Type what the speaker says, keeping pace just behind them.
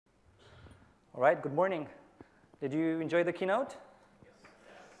right, good morning. Did you enjoy the keynote? Yes.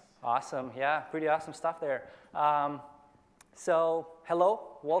 Awesome, yeah, pretty awesome stuff there. So,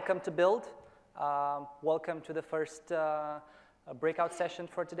 hello, welcome to Build. Welcome to the first breakout session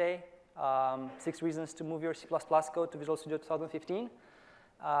for today. 6 reasons to move your C++ code to Visual Studio 2015.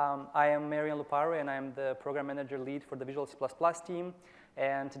 I am Marian Lupare, and I'm the program manager lead for the Visual C++ team.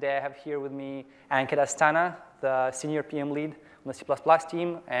 And today I have here with me Ankit Astana, the senior PM lead on the C++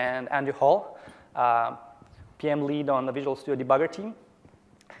 team, and Andrew Hall, PM lead on the Visual Studio debugger team.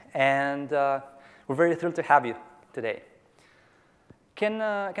 And we're very thrilled to have you today. Can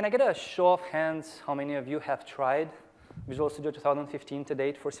I get a show of hands how many of you have tried Visual Studio 2015 to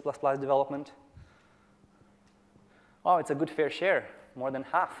date for C++ development? Oh, it's a good fair share, more than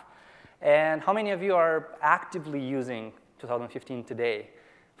half. And how many of you are actively using 2015 today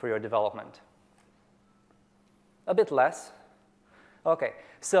for your development? A bit less. OK,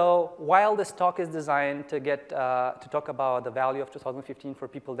 so while this talk is designed to to talk about the value of 2015 for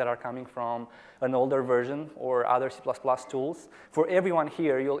people that are coming from an older version or other C++ tools, for everyone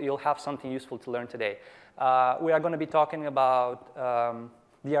here, you'll have something useful to learn today. We are going to be talking about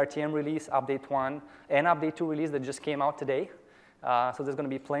the RTM release, Update 1, and Update 2 release that just came out today. So there's going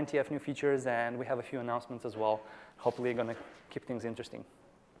to be plenty of new features, and we have a few announcements as well. Hopefully, going to keep things interesting.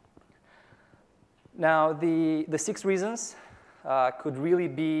 Now, the 6 reasons could really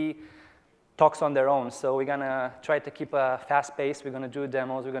be talks on their own. So we're going to try to keep a fast pace. We're going to do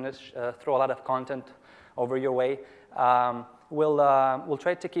demos. We're going to throw a lot of content over your way. We'll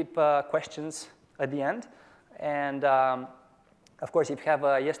try to keep questions at the end. And of course, if you have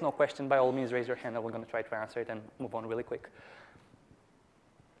a yes/no question, by all means, raise your hand, and we're going to try to answer it and move on really quick.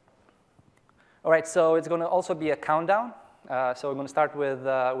 All right, so it's going to also be a countdown. So we're going to start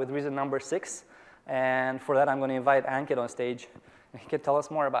with reason number 6. And for that, I'm going to invite Ankit on stage. He can tell us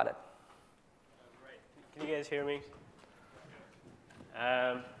more about it. Right. Can you guys hear me?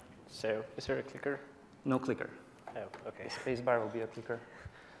 So is there a clicker? No clicker. Oh, OK. Spacebar will be a clicker.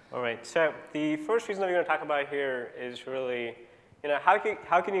 All right. So the first reason that we're going to talk about here is really, how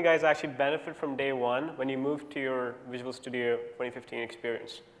can you guys actually benefit from day one when you move to your Visual Studio 2015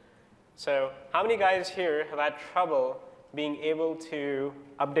 experience? So how many guys here have had trouble being able to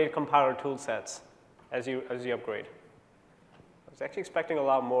update compiler tool sets as you upgrade? I was actually expecting a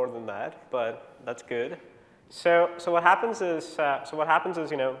lot more than that, but that's good. So what happens is, as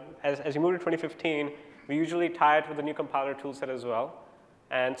you move to 2015, we usually tie it with a new compiler tool set as well.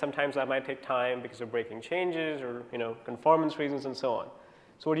 And sometimes that might take time because of breaking changes or conformance reasons and so on.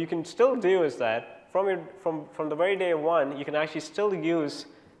 So what you can still do is that from the very day one, you can actually still use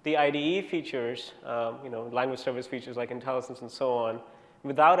the IDE features, language service features like IntelliSense and so on,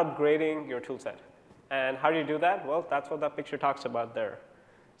 without upgrading your tool set. And how do you do that? Well, that's what that picture talks about there.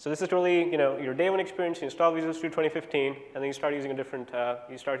 So this is really, your day one experience. You install Visual Studio 2015, and then you start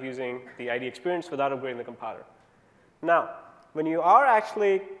using the IDE experience without upgrading the compiler. Now, when you are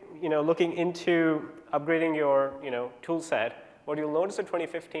actually, looking into upgrading your, tool set, what you'll notice in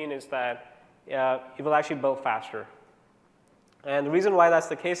 2015 is that it will actually build faster. And the reason why that's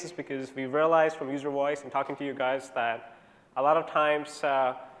the case is because we realized from user voice and talking to you guys that a lot of times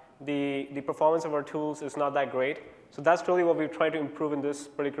the performance of our tools is not that great. So that's really what we've tried to improve in this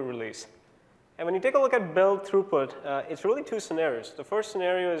particular release. And when you take a look at build throughput, it's really 2 scenarios. The first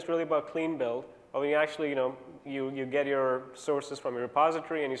scenario is really about clean build, or when you actually, you get your sources from your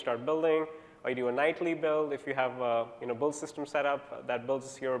repository and you start building, or you do a nightly build if you have a build system set up that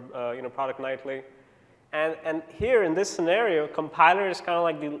builds your product nightly. And here in this scenario, compiler is kind of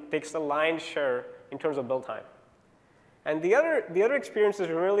like takes the lion's share in terms of build time. And the other experience is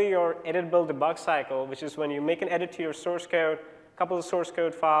really your edit, build, debug cycle, which is when you make an edit to your source code, a couple of source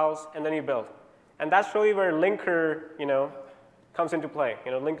code files, and then you build. And that's really where linker comes into play.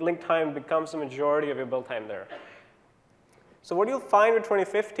 Link time becomes the majority of your build time there. So what you'll find with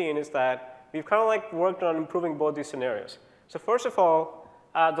 2015 is that we've kind of worked on improving both these scenarios. So first of all,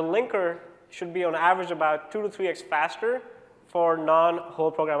 the linker should be on average about 2 to 3x faster for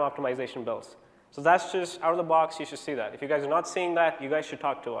non-whole program optimization builds. So that's just out of the box, you should see that. If you guys are not seeing that, you guys should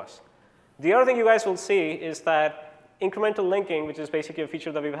talk to us. The other thing you guys will see is that incremental linking, which is basically a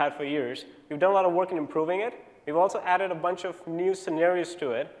feature that we've had for years, we've done a lot of work in improving it. We've also added a bunch of new scenarios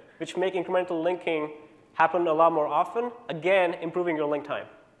to it, which make incremental linking happen a lot more often, again, improving your link time.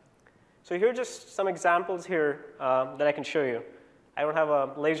 So here are just some examples here that I can show you. I don't have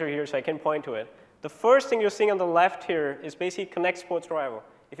a laser here, so I can point to it. The first thing you're seeing on the left here is basically Connect Sports Rival.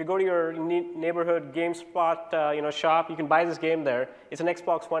 If you go to your neighborhood GameSpot shop, you can buy this game there. It's an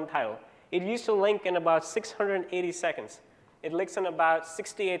Xbox One title. It used to link in about 680 seconds. it links in about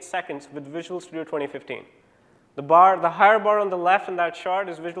 68 seconds with Visual Studio 2015. The higher bar on the left in that chart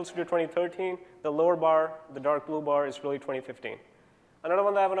is Visual Studio 2013. The lower bar, the dark blue bar, is really 2015. Another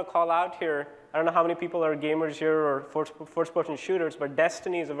one that I want to call out here, I don't know how many people are gamers here or first-person shooters, but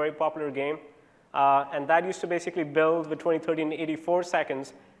Destiny is a very popular game. And that used to basically build with 2013 in 84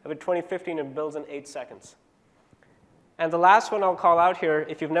 seconds, and with 2015 it builds in 8 seconds. And the last one I'll call out here,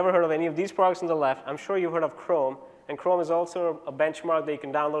 if you've never heard of any of these products on the left, I'm sure you've heard of Chrome. And Chrome is also a benchmark that you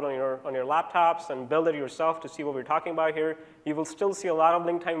can download on your laptops and build it yourself to see what we're talking about here. You will still see a lot of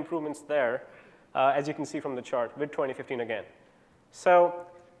link time improvements there, as you can see from the chart, with 2015 again. So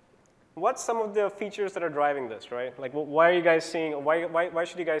what's some of the features that are driving this, right? Like, why are you guys seeing, why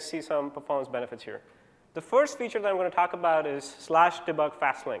should you guys see some performance benefits here? The first feature that I'm going to talk about is /debug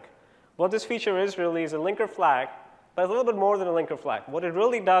fastlink. What this feature is really is a linker flag, but a little bit more than a linker flag. What it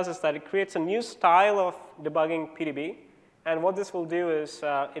really does is that it creates a new style of debugging PDB. And what this will do is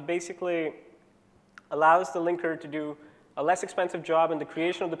it basically allows the linker to do a less expensive job in the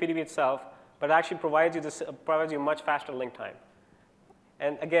creation of the PDB itself, but it actually provides you much faster link time.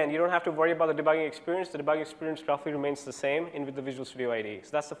 And again, you don't have to worry about the debugging experience. The debugging experience roughly remains the same with the Visual Studio IDE.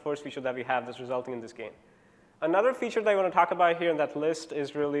 So that's the first feature that we have that's resulting in this gain. Another feature that I want to talk about here in that list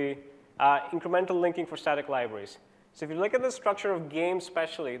is really incremental linking for static libraries. So if you look at the structure of games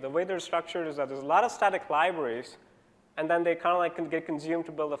especially, the way they're structured is that there's a lot of static libraries, and then they kind of like get consumed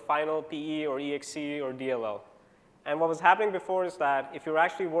to build a final PE or EXE or DLL. And what was happening before is that if you're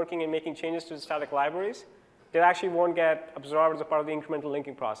actually working and making changes to the static libraries, they actually won't get absorbed as a part of the incremental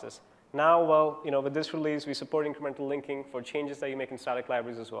linking process. Now, well, with this release, we support incremental linking for changes that you make in static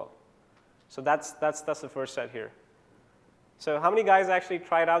libraries as well. So that's the first set here. So how many guys actually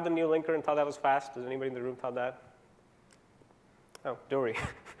tried out the new linker and thought that was fast? Does anybody in the room thought that? Oh, Dory.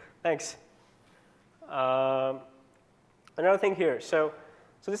 Thanks. Another thing here. So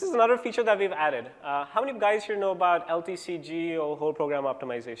this is another feature that we've added. How many guys here know about LTCG or whole program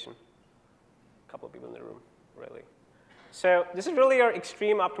optimization? A couple of people in the room, really. So this is really our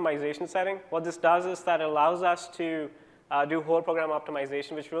extreme optimization setting. What this does is that it allows us to do whole program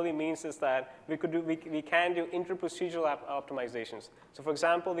optimization, which really means is that we can do interprocedural optimizations. So for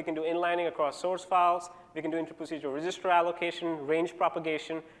example, we can do inlining across source files. We can do interprocedural register allocation, range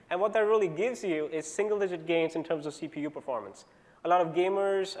propagation. And what that really gives you is single-digit gains in terms of CPU performance. A lot of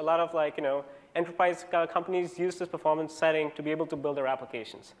gamers, a lot of enterprise companies use this performance setting to be able to build their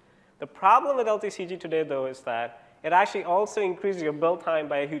applications. The problem with LTCG today, though, is that it actually also increases your build time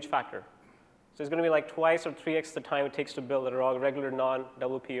by a huge factor. So it's going to be like twice or 3x the time it takes to build a regular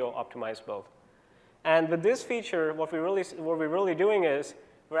non-WPO optimized build. And with this feature, what we're really doing is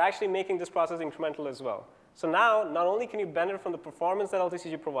we're actually making this process incremental as well. So now, not only can you benefit from the performance that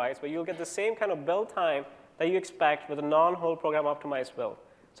LTCG provides, but you'll get the same kind of build time that you expect with a non-whole program optimized build.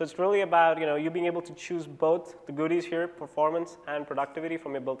 So it's really about you being able to choose both the goodies here, performance and productivity,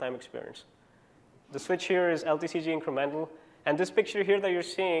 from your build time experience. The switch here is LTCG incremental. And this picture here that you're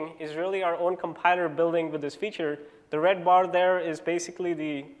seeing is really our own compiler building with this feature. The red bar there is basically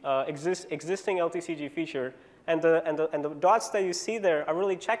the existing LTCG feature. And the dots that you see there are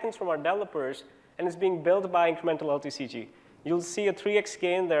really check-ins from our developers, and it's being built by incremental LTCG. You'll see a 3x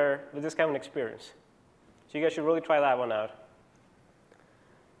gain there with this kind of an experience. So you guys should really try that one out.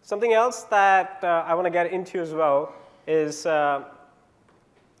 Something else that I want to get into as well is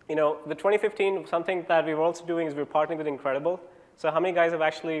the 2015, something that we're also doing is we're partnering with Incredible. So how many guys have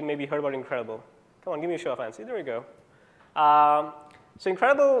actually maybe heard about Incredible? Come on, give me a show of hands. See, there we go. So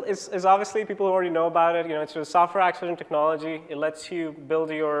Incredible is obviously, people already know about it. It's a software acceleration technology. It lets you build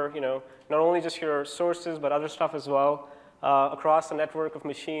your, not only just your sources, but other stuff as well across a network of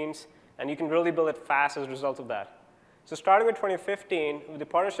machines. And you can really build it fast as a result of that. So starting with 2015, with the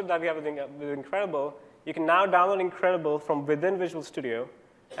partnership that we have with Incredible, you can now download Incredible from within Visual Studio.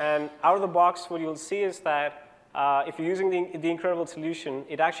 And out of the box, what you'll see is that if you're using the Incredible solution,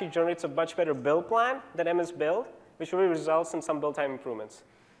 it actually generates a much better build plan than MS Build, which really results in some build time improvements.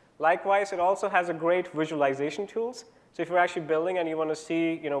 Likewise, it also has a great visualization tools. So if you're actually building and you want to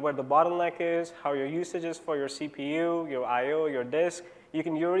see where the bottleneck is, how your usage is for your CPU, your I/O, your disk, you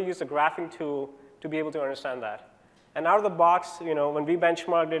can really use the graphing tool to be able to understand that. And out of the box, when we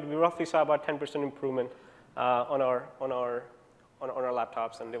benchmarked it, we roughly saw about 10% improvement on our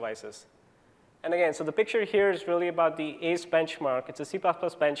laptops and devices. And again, so the picture here is really about the ACE benchmark. It's a C++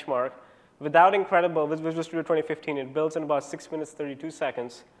 benchmark. Without Incredible, with Visual Studio 2015, it builds in about 6 minutes, 32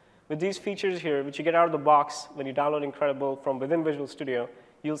 seconds. With these features here, which you get out of the box when you download Incredible from within Visual Studio,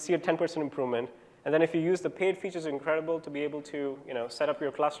 you'll see a 10% improvement. And then if you use the paid features of Incredible to be able to set up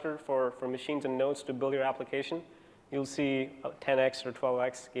your cluster for machines and nodes to build your application, you'll see 10x or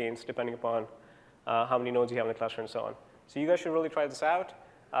 12x gains depending upon how many nodes you have in the cluster and so on. So you guys should really try this out.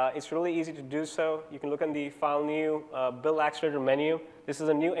 It's really easy to do so. You can look in the File New Build Accelerator menu. This is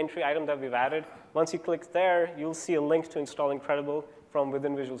a new entry item that we've added. Once you click there, you'll see a link to install Incredible from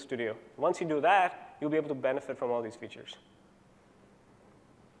within Visual Studio. Once you do that, you'll be able to benefit from all these features.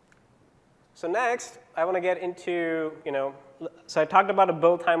 So next, I want to get into, so I talked about a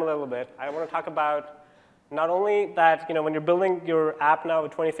build time a little bit. I want to talk about not only that, when you're building your app now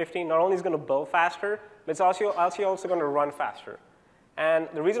with 2015, not only is it going to build faster, but it's also going to run faster. And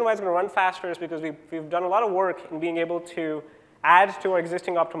the reason why it's going to run faster is because we've done a lot of work in being able to add to our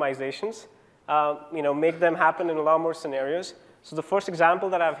existing optimizations, make them happen in a lot more scenarios. So the first example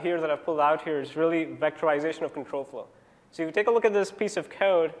that I have here, that I've pulled out here, is really vectorization of control flow. So if you take a look at this piece of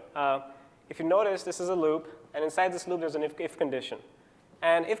code, if you notice, this is a loop, and inside this loop, there's an if condition.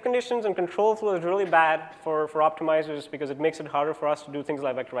 And if conditions and control flow is really bad for optimizers because it makes it harder for us to do things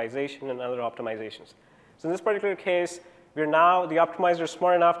like vectorization and other optimizations. So in this particular case, the optimizer is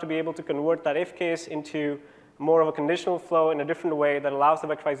smart enough to be able to convert that if case into more of a conditional flow in a different way that allows the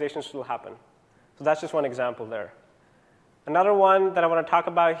vectorization to still happen. So that's just one example there. Another one that I want to talk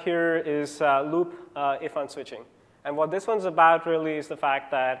about here is loop if on switching. And what this one's about really is the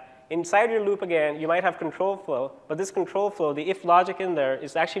fact that inside your loop, again, you might have control flow, but this control flow, the if logic in there,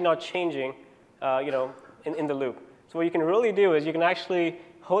 is actually not changing in the loop. So what you can really do is you can actually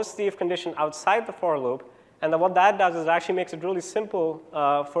host the if condition outside the for loop, and then what that does is it actually makes it really simple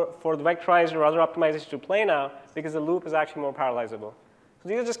for the vectorizer or other optimization to play now, because the loop is actually more parallelizable. So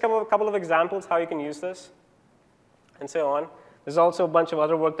these are just a couple of examples how you can use this, and so on. There's also a bunch of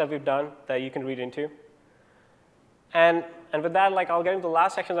other work that we've done that you can read into. And with that, I'll get into the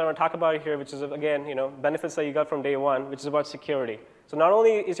last section that I want to talk about here, which is, again, benefits that you got from day one, which is about security. So not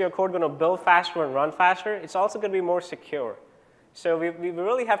only is your code going to build faster and run faster, it's also going to be more secure. So we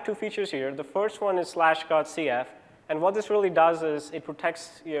really have two features here. The first one is /.cf. And what this really does is it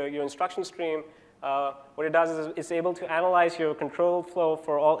protects your instruction stream. What it does is it's able to analyze your control flow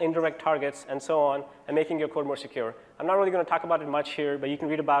for all indirect targets and so on, and making your code more secure. I'm not really going to talk about it much here, but you can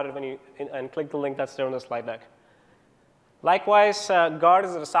read about it and click the link that's there on the slide deck. Likewise, guard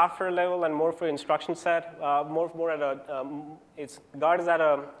is at a software level and more for instruction set. More at guard is at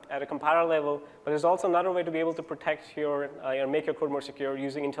a compiler level, but there's also another way to be able to protect make your code more secure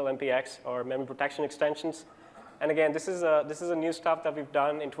using Intel MPX or memory protection extensions. And again, this is a new stuff that we've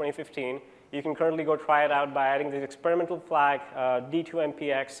done in 2015. You can currently go try it out by adding the experimental flag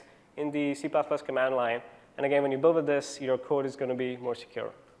D2MPX in the C++ command line. And again, when you build with this, your code is going to be more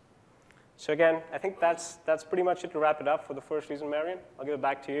secure. So again, I think that's pretty much it to wrap it up for the first reason, Marion. I'll give it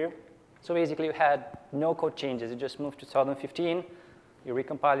back to you. So basically, you had no code changes. You just moved to 2015. You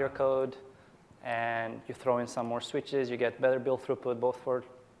recompile your code, and you throw in some more switches. You get better build throughput, both for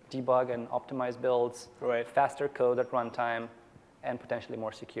debug and optimized builds, right. Faster code at runtime, and potentially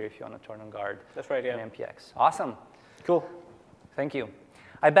more secure if you want to turn on guard. That's right, yeah. And MPX. Awesome. Cool. Thank you.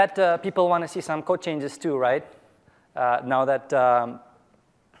 I bet people want to see some code changes too, right? Now that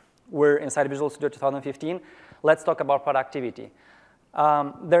we're inside Visual Studio 2015, let's talk about productivity.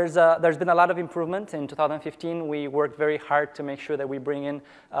 There's been a lot of improvement in 2015. We worked very hard to make sure that we bring in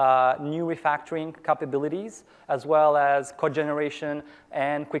new refactoring capabilities, as well as code generation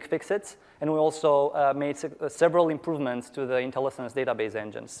and quick fixes. And we also made several improvements to the IntelliSense database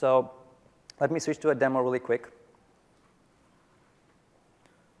engine. So let me switch to a demo really quick.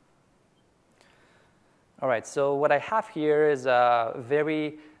 All right, so what I have here is a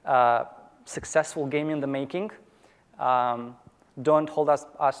very successful game in the making. Don't hold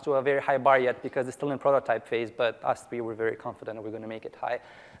us to a very high bar yet because it's still in prototype phase, but us three were very confident that we're going to make it high.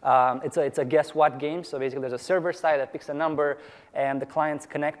 It's a guess what game, so basically there's a server side that picks a number, and the clients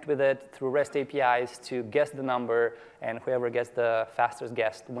connect with it through REST APIs to guess the number, and whoever gets the fastest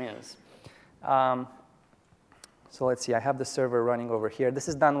guess wins. So let's see, I have the server running over here. This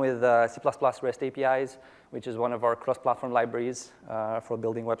is done with C++ REST APIs, which is one of our cross-platform libraries for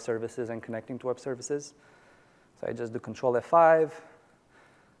building web services and connecting to web services. So I just do Control F5.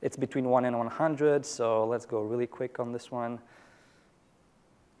 It's between 1 and 100, so let's go really quick on this one.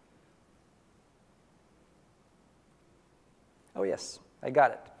 Oh, yes, I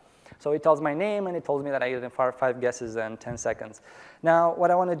got it. So it tells my name, and it tells me that I get 5 guesses in 10 seconds. Now,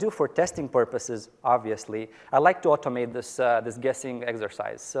 what I want to do for testing purposes, obviously, I like to automate this guessing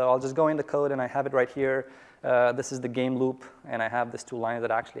exercise. So I'll just go in the code, and I have it right here. This is the game loop, and I have this 2 lines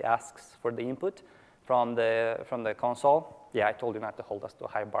that actually asks for the input from the console. Yeah, I told you not to hold us to a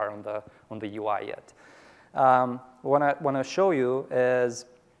high bar on the UI yet. What I want to show you is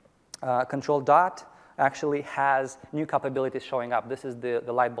control dot. actually has new capabilities showing up. This is the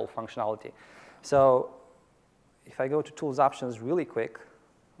light bulb functionality. So if I go to Tools Options really quick,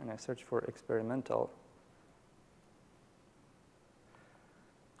 and I search for experimental,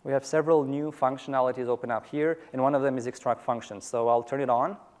 we have several new functionalities open up here, and one of them is extract functions. So I'll turn it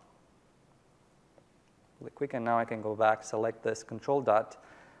on really quick, and now I can go back, select this control dot,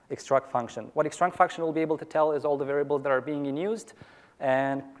 extract function. What extract function will be able to tell is all the variables that are being used,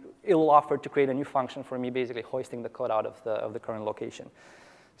 and it will offer to create a new function for me, basically hoisting the code out of the current location.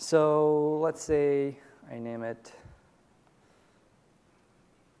 So let's say I name it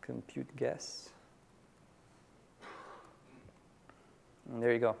compute guess. And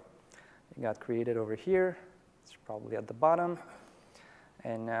there you go. It got created over here. It's probably at the bottom.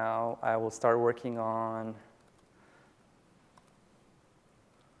 And now I will start working on,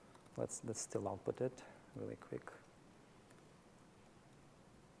 let's still output it really quick.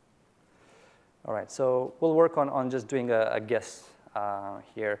 All right, so we'll work on just doing a guess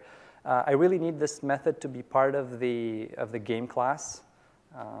here. I really need this method to be part of the game class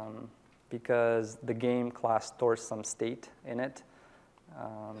because the game class stores some state in it.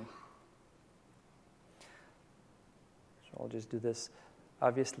 So I'll just do this.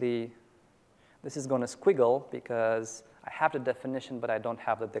 Obviously, this is going to squiggle because I have the definition, but I don't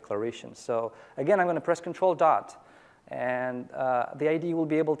have the declaration. So again, I'm going to press Control dot. And the IDE will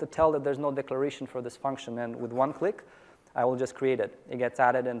be able to tell that there's no declaration for this function. And with one click, I will just create it. It gets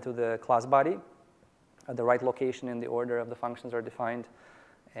added into the class body at the right location in the order of the functions are defined.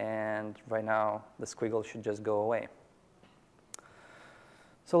 And right now, the squiggle should just go away.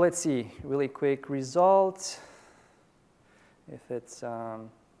 So let's see, really quick results. If it's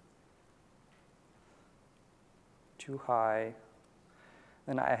too high,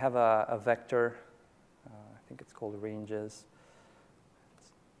 then I have a vector. I think it's called ranges.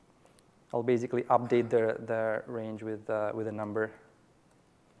 I'll basically update the range with a number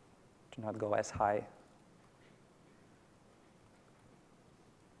to not go as high.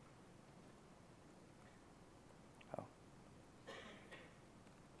 Oh.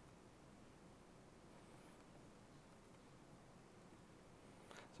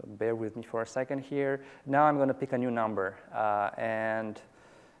 So bear with me for a second here. Now I'm going to pick a new number, and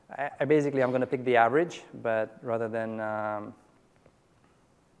I'm going to pick the average, but rather than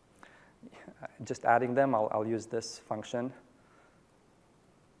just adding them, I'll use this function,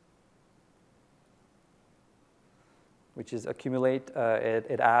 which is accumulate.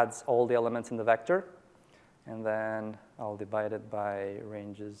 It adds all the elements in the vector, and then I'll divide it by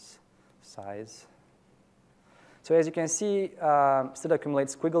ranges size. So as you can see, still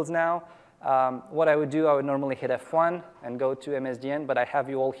accumulates squiggles now. What I would do, I would normally hit F1 and go to MSDN, but I have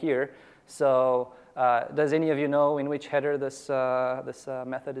you all here. So does any of you know in which header this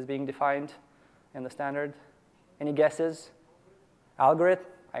method is being defined in the standard? Any guesses? Algorithm,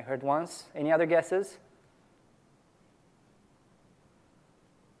 I heard once. Any other guesses?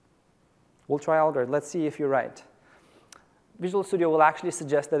 We'll try algorithm. Let's see if you're right. Visual Studio will actually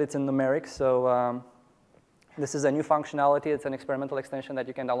suggest that it's in numeric. So this is a new functionality. It's an experimental extension that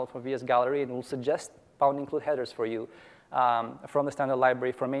you can download from VS Gallery, and it will suggest pound include headers for you from the standard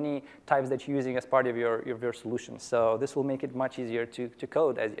library from any types that you're using as part of your solution. So this will make it much easier to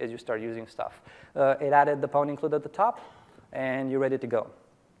code as you start using stuff. It added the pound include at the top, and you're ready to go.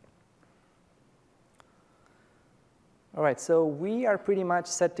 All right, so we are pretty much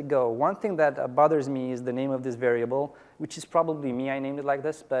set to go. One thing that bothers me is the name of this variable, which is probably me. I named it like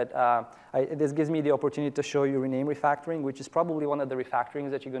this, but this gives me the opportunity to show you rename refactoring, which is probably one of the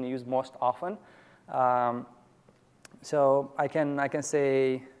refactorings that you're going to use most often. So I can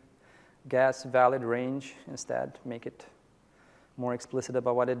say guess valid range instead, make it more explicit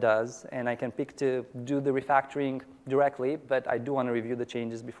about what it does. And I can pick to do the refactoring directly, but I do want to review the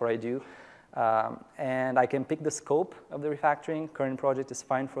changes before I do. And I can pick the scope of the refactoring. Current project is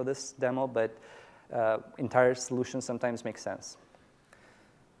fine for this demo, but entire solution sometimes makes sense.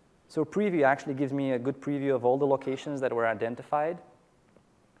 So preview actually gives me a good preview of all the locations that were identified,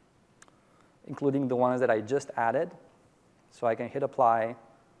 including the ones that I just added. So I can hit apply,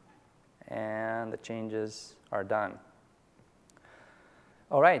 and the changes are done.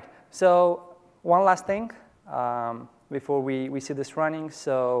 All right, so one last thing before we see this running.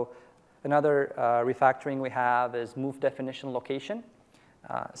 So another refactoring we have is move definition location.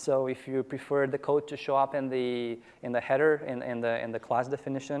 So if you prefer the code to show up in the header, in the class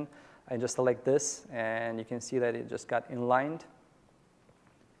definition, I just select this, and you can see that it just got inlined.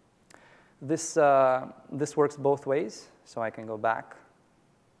 This works both ways, so I can go back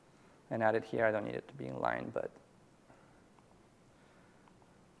and add it here. I don't need it to be inlined, but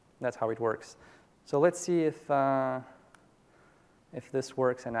that's how it works. So let's see if this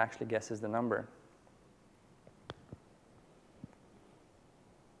works and actually guesses the number.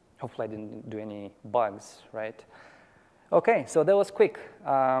 Hopefully I didn't do any bugs, right? Okay, so that was quick.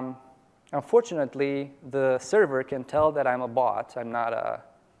 Unfortunately, the server can tell that I'm a bot. I'm not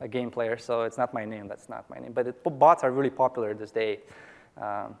a game player, so it's not my name. That's not my name. But bots are really popular this day,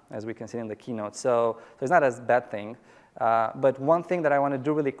 as we can see in the keynote. So it's not a bad thing. But one thing that I want to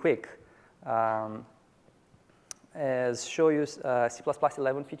do really quick is show you C++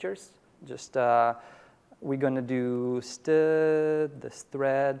 11 features. Just we're going to do std, this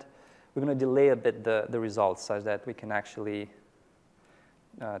thread. We're going to delay a bit the results such that we can actually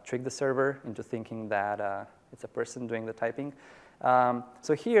trick the server into thinking that it's a person doing the typing.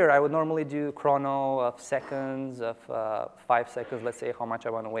 So here, I would normally do chrono of seconds, of 5 seconds, let's say how much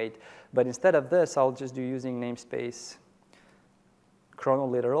I want to wait. But instead of this, I'll just do using namespace chrono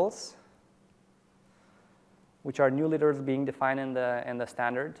literals, which are new literals being defined in the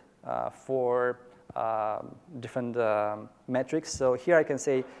standard for different metrics. So here I can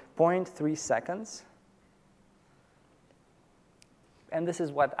say 0.3 seconds. And this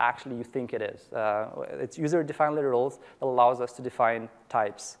is what actually you think it is. It's user-defined literals that allows us to define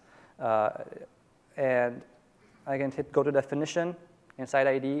types. And I can hit go to definition. Inside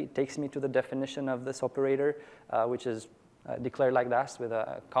ID, it takes me to the definition of this operator, which is declared like that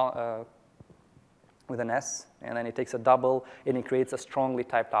with an S. And then it takes a double, and it creates a strongly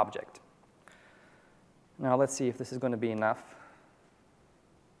typed object. Now let's see if this is going to be enough.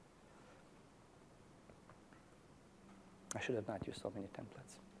 I should have not used so many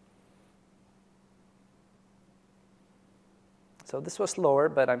templates. So this was slower,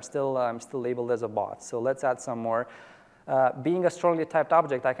 but I'm still labeled as a bot. So let's add some more. Being a strongly typed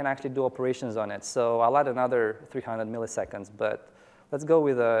object, I can actually do operations on it. So I'll add another 300 milliseconds, but let's go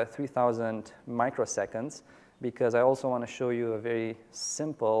with 3,000 microseconds, because I also want to show you a very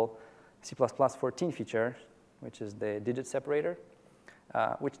simple C++ 14 feature, which is the digit separator,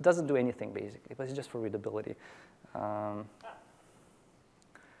 which doesn't do anything, basically, but it's just for readability.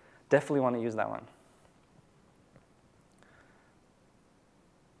 Definitely want to use that one.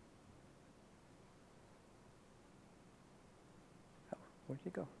 Oh, where'd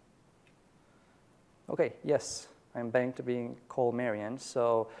you go? OK, yes, I'm back to being called Marian.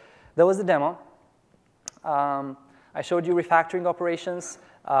 So that was the demo. I showed you refactoring operations.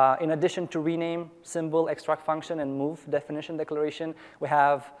 In addition to rename, symbol, extract function, and move definition declaration, we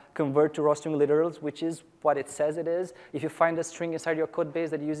have convert to raw string literals, which is what it says it is. If you find a string inside your code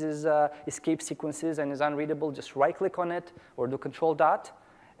base that uses escape sequences and is unreadable, just right-click on it or do control dot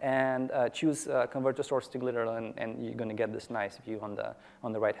and choose convert to source string literal, and you're going to get this nice view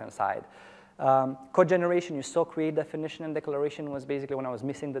on the right-hand side. Code generation, you saw create definition and declaration was basically when I was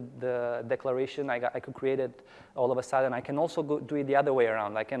missing the declaration, I could create it all of a sudden. I can also do it the other way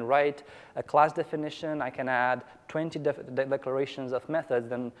around. I can write a class definition. I can add 20 declarations of methods,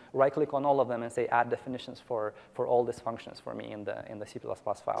 then right-click on all of them and say add definitions for all these functions for me in the C++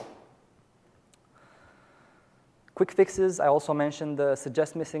 file. Quick fixes, I also mentioned the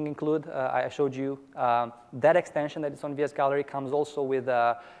suggest missing include. I showed you that extension that is on VS Gallery comes also with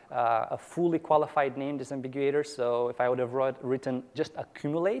a fully qualified name disambiguator. So if I would have written just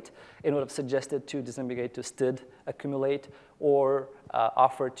accumulate, it would have suggested to disambiguate to std accumulate, or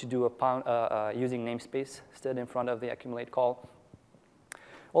offered to do a using namespace std in front of the accumulate call.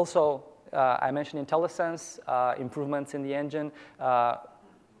 Also, I mentioned IntelliSense, improvements in the engine.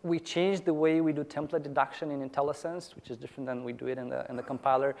 We changed the way we do template deduction in IntelliSense, which is different than we do it in the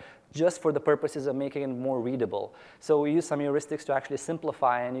compiler, just for the purposes of making it more readable. So we use some heuristics to actually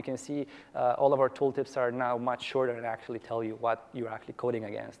simplify, and you can see all of our tooltips are now much shorter and actually tell you what you're actually coding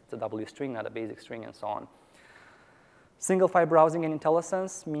against. It's a W string, not a basic string, and so on. Single file browsing in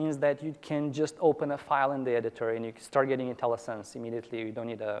IntelliSense means that you can just open a file in the editor and you can start getting IntelliSense immediately. You don't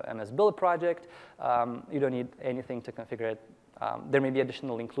need a MS Build project. You don't need anything to configure it. There may be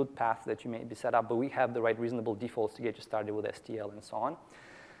additional include paths that you may be set up, but we have the right reasonable defaults to get you started with STL and so on.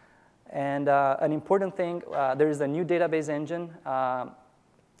 And an important thing, there is a new database engine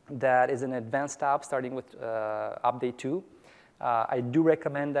that is an advanced tab starting with update 2. I do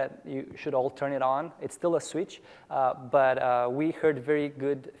recommend that you should all turn it on. It's still a switch, but we heard very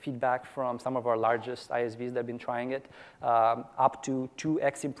good feedback from some of our largest ISVs that have been trying it, up to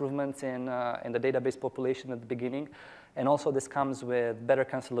 2x improvements in the database population at the beginning. And also, this comes with better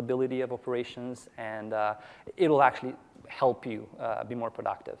cancelability of operations, and it'll actually help you be more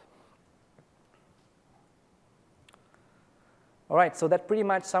productive. All right, so that pretty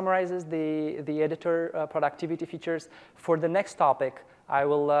much summarizes the editor productivity features. For the next topic, I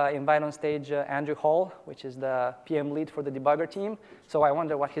will invite on stage Andrew Hall, which is the PM lead for the debugger team. So I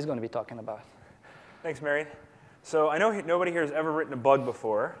wonder what he's going to be talking about. Thanks, Mary. So I know nobody here has ever written a bug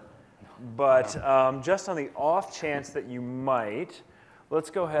before, but just on the off chance that you might, let's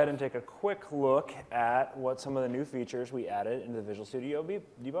go ahead and take a quick look at what some of the new features we added into the Visual Studio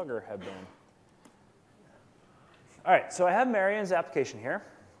debugger have been. All right, so I have Marian's application here.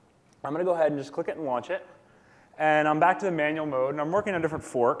 I'm going to go ahead and just click it and launch it. And I'm back to the manual mode, and I'm working on different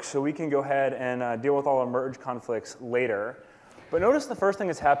forks, so we can go ahead and deal with all our merge conflicts later. But notice the first thing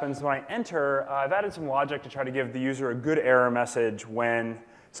that happens when I enter, I've added some logic to try to give the user a good error message when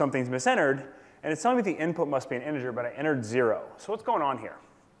something's misentered. And it's telling me the input must be an integer, but I entered 0. So what's going on here?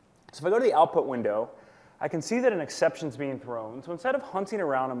 So if I go to the output window, I can see that an exception's being thrown. So instead of hunting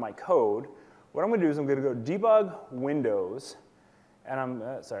around in my code, what I'm going to do is I'm going to go debug windows. And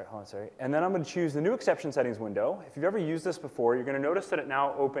and then I'm going to choose the new exception settings window. If you've ever used this before, you're going to notice that it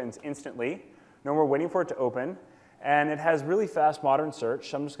now opens instantly. No more waiting for it to open. And it has really fast modern search.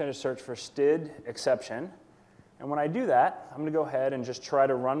 So I'm just going to search for std exception. And when I do that, I'm going to go ahead and just try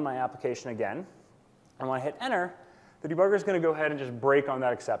to run my application again. And when I hit enter, the debugger is going to go ahead and just break on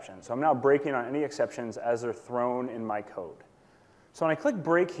that exception. So I'm now breaking on any exceptions as they're thrown in my code. So when I click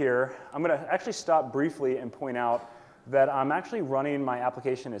break here, I'm going to actually stop briefly and point out that I'm actually running my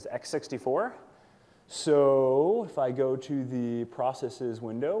application as x64. So if I go to the processes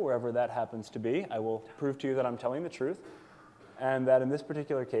window, wherever that happens to be, I will prove to you that I'm telling the truth. And that in this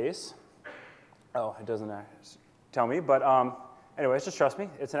particular case, oh, it doesn't tell me. But anyways, just trust me.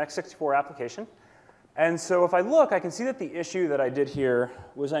 It's an x64 application. And so if I look, I can see that the issue that I did here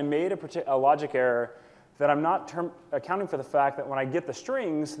was I made a logic error that I'm not accounting for the fact that when I get the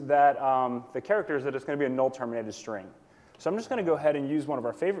strings, that the characters, that it's going to be a null terminated string. So I'm just going to go ahead and use one of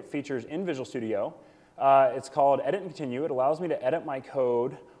our favorite features in Visual Studio. It's called edit and continue. It allows me to edit my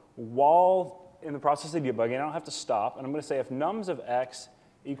code while in the process of debugging. I don't have to stop. And I'm going to say if nums of x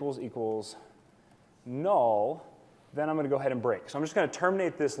equals null, then I'm going to go ahead and break. So I'm just going to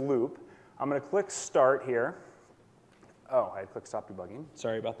terminate this loop. I'm going to click start here. Oh, I clicked stop debugging.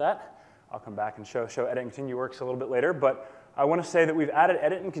 Sorry about that. I'll come back and show edit and continue works a little bit later. But I want to say that we've added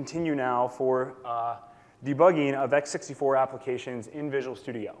edit and continue now for debugging of x64 applications in Visual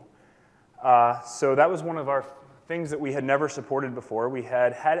Studio. So that was one of our things that we had never supported before. We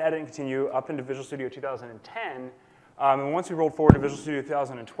had edit and continue up into Visual Studio 2010. And once we rolled forward to Visual Studio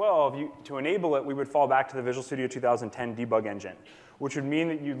 2012, to enable it, we would fall back to the Visual Studio 2010 debug engine, which would mean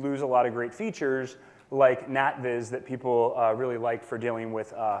that you'd lose a lot of great features like NatViz that people really liked for dealing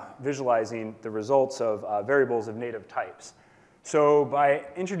with visualizing the results of variables of native types. So by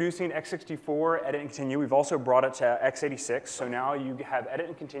introducing x64 edit and continue, we've also brought it to x86. So now you have edit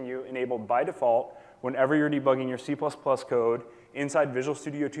and continue enabled by default whenever you're debugging your C++ code inside Visual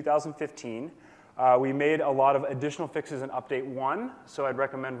Studio 2015. We made a lot of additional fixes in Update 1, so I'd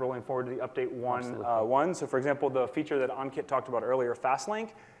recommend rolling forward to the Update 1. So for example, the feature that Ankit talked about earlier, FastLink,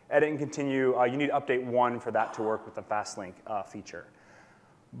 edit and continue, you need Update 1 for that to work with the FastLink feature.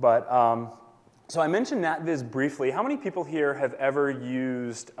 But, so I mentioned NatViz briefly. How many people here have ever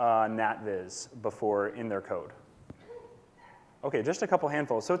used NatViz before in their code? Okay, just a couple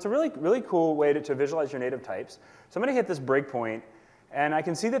handfuls. So it's a really cool way to visualize your native types. So I'm going to hit this breakpoint. And I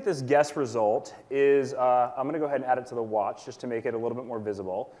can see that this guess result is, I'm going to go ahead and add it to the watch just to make it a little bit more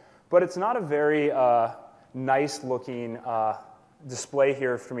visible. But it's not a very nice looking display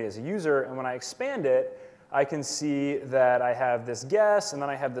here for me as a user. And when I expand it, I can see that I have this guess, and then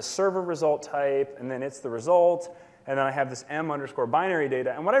I have the server result type, and then it's the result. And then I have this m_binary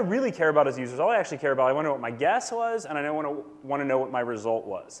data. And what I really care about as users, all I actually care about, I want to know what my guess was, and I want to know what my result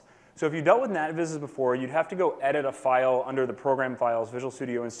was. So if you dealt with NatViz before, you'd have to go edit a file under the program files Visual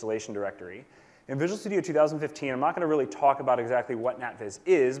Studio installation directory. In Visual Studio 2015, I'm not going to really talk about exactly what NatViz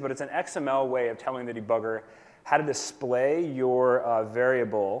is, but it's an XML way of telling the debugger how to display your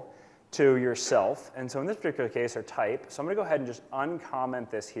variable to yourself. And so in this particular case, or type. So I'm going to go ahead and just uncomment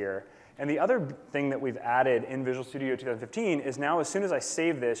this here. And the other thing that we've added in Visual Studio 2015 is now as soon as I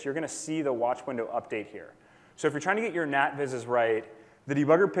save this, you're going to see the watch window update here. So if you're trying to get your NatVizes right, the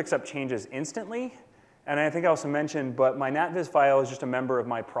debugger picks up changes instantly. And I think I also mentioned, but my NatViz file is just a member of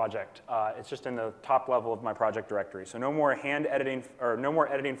my project. It's just in the top level of my project directory. So no more hand editing, or no more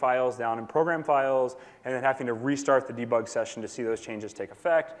editing files down in program files, and then having to restart the debug session to see those changes take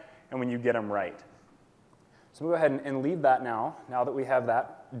effect, and when you get them right. So I'm going to go ahead and leave that now that we have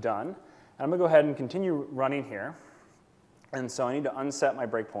that done. And I'm going to go ahead and continue running here. And so I need to unset my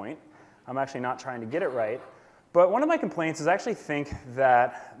breakpoint. I'm actually not trying to get it right. But one of my complaints is I actually think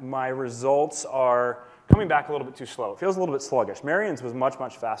that my results are coming back a little bit too slow. It feels a little bit sluggish. Marion's was much,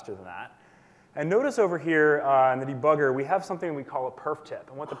 much faster than that. And notice over here in the debugger, we have something we call a perf tip.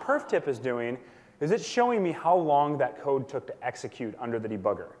 And what the perf tip is doing is it's showing me how long that code took to execute under the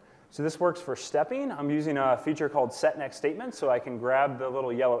debugger. So this works for stepping. I'm using a feature called set next statement, so I can grab the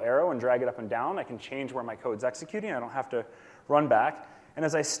little yellow arrow and drag it up and down. I can change where my code's executing. I don't have to run back. And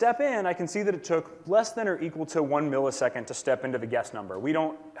as I step in, I can see that it took less than or equal to 1 millisecond to step into the guess number. We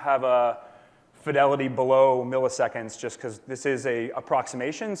don't have a fidelity below milliseconds just because this is a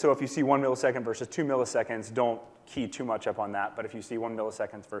approximation. So if you see 1 millisecond versus 2 milliseconds, don't key too much up on that. But if you see 1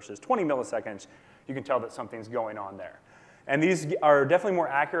 millisecond versus 20 milliseconds, you can tell that something's going on there. And these are definitely more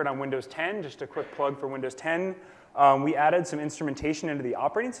accurate on Windows 10. Just a quick plug for Windows 10. We added some instrumentation into the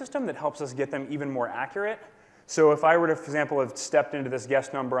operating system that helps us get them even more accurate. So if I were to, for example, have stepped into this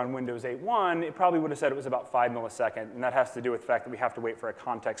guess number on Windows 8.1, it probably would have said it was about 5 milliseconds. And that has to do with the fact that we have to wait for a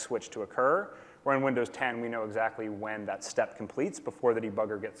context switch to occur. Where in Windows 10, we know exactly when that step completes before the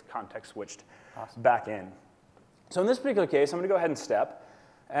debugger gets context switched back in. So in this particular case, I'm going to go ahead and step.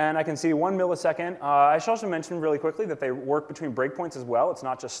 And I can see 1 millisecond. I should also mention really quickly that they work between breakpoints as well. It's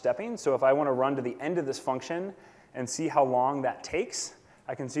not just stepping. So if I want to run to the end of this function and see how long that takes,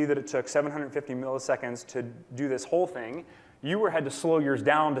 I can see that it took 750 milliseconds to do this whole thing. You had to slow yours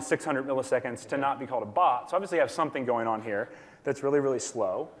down to 600 milliseconds to not be called a bot. So obviously I have something going on here that's really, really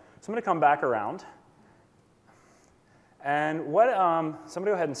slow. So I'm going to come back around. And so I'm going to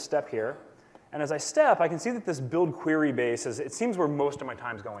go ahead and step here. And as I step, I can see that this build query base it seems where most of my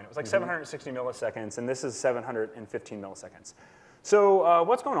time's going. It was like 760 milliseconds, and this is 715 milliseconds. So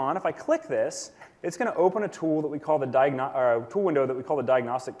what's going on? If I click this, it's going to open a tool that we call the tool window that we call the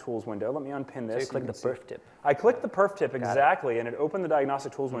diagnostic tools window. Let me unpin this. So you click the perf tip. I clicked the perf tip exactly, and it opened the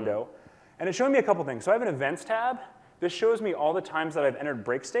diagnostic tools window. And it's showing me a couple things. So I have an events tab. This shows me all the times that I've entered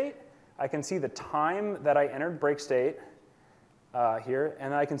break state. I can see the time that I entered break state here,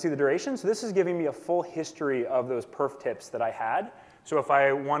 and I can see the duration. So this is giving me a full history of those perf tips that I had. So if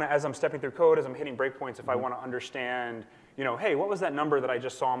I want to, as I'm stepping through code, as I'm hitting breakpoints, if I want to understand, hey, what was that number that I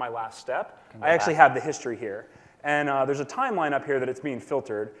just saw on my last step? I actually have the history here. And there's a timeline up here that it's being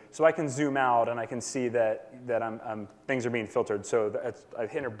filtered. So I can zoom out, and I can see that things are being filtered. So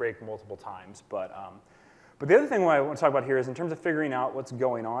I've hit a break multiple times. But the other thing I want to talk about here is in terms of figuring out what's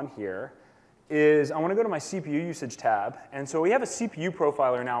going on here is I want to go to my CPU usage tab. And so we have a CPU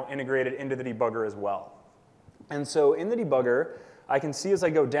profiler now integrated into the debugger as well. And so in the debugger, I can see as I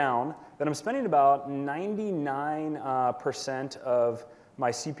go down that I'm spending about 99% of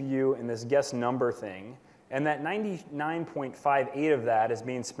my CPU in this guess number thing. And that 99.58 of that is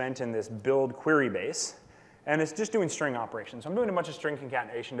being spent in this build query base. And it's just doing string operations. So I'm doing a bunch of string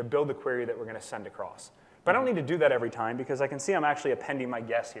concatenation to build the query that we're going to send across. But I don't need to do that every time because I can see I'm actually appending my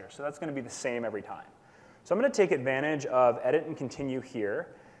guess here. So that's going to be the same every time. So I'm going to take advantage of edit and continue here.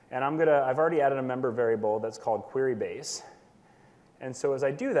 And I've already added a member variable that's called query base. And so as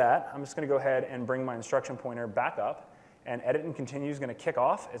I do that, I'm just going to go ahead and bring my instruction pointer back up. And edit and continue is going to kick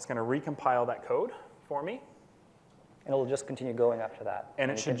off. It's going to recompile that code for me. And it'll just continue going after that.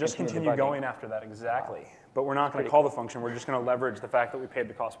 And it should just continue going after that, exactly. Wow. But we're not going to call the function. We're just going to leverage the fact that we paid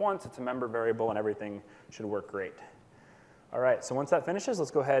the cost once. It's a member variable, and everything should work great. All right, so once that finishes,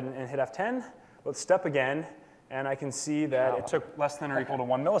 let's go ahead and hit F10. Let's step again, and I can see that it took less than or equal to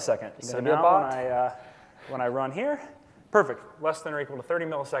 1 millisecond. So now when I run here, perfect, less than or equal to 30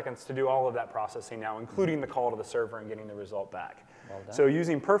 milliseconds to do all of that processing now, including the call to the server and getting the result back. Well done. So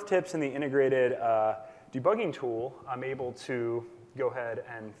using perf tips and the integrated debugging tool, I'm able to go ahead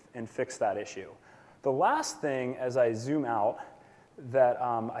and fix that issue. The last thing, as I zoom out, that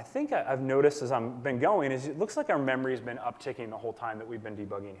I think I've noticed as I've been going is it looks like our memory's been upticking the whole time that we've been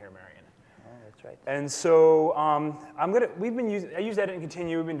debugging here, Marion. Oh, that's right. And so I use edit and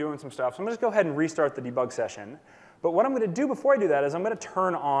continue. We've been doing some stuff. So I'm going to just go ahead and restart the debug session. But what I'm going to do before I do that is I'm going to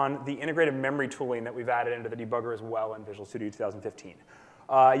turn on the integrated memory tooling that we've added into the debugger as well in Visual Studio 2015.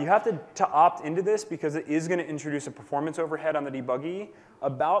 You have to opt into this because it is going to introduce a performance overhead on the debuggy,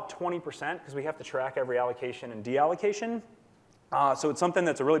 about 20%, because we have to track every allocation and deallocation. So it's something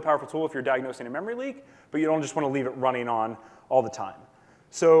that's a really powerful tool if you're diagnosing a memory leak, but you don't just want to leave it running on all the time.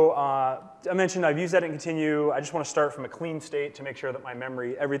 So I mentioned I've used edit and continue. I just want to start from a clean state to make sure that my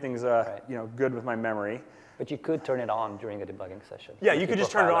memory, everything's good with my memory. But you could turn it on during a debugging session. Yeah, you could just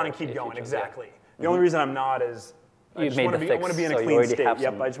turn it on and keep going, exactly. The only reason I'm not is I want to be in a clean state.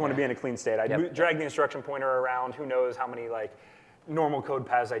 Yep, I just want to be in a clean state. I drag the instruction pointer around. Who knows how many normal code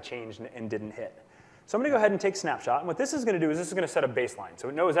paths I changed and didn't hit. So I'm going to go ahead and take snapshot. And what this is going to do is this is going to set a baseline. So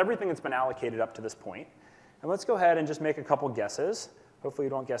it knows everything that's been allocated up to this point. And let's go ahead and just make a couple guesses. Hopefully you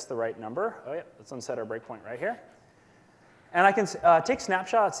don't guess the right number. Oh yeah, let's unset our breakpoint right here. And I can take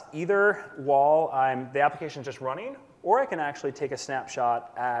snapshots either while the application's just running, or I can actually take a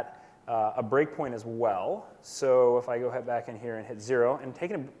snapshot at a breakpoint as well. So if I go back in here and hit 0, and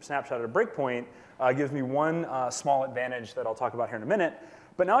taking a snapshot at a breakpoint gives me one small advantage that I'll talk about here in a minute.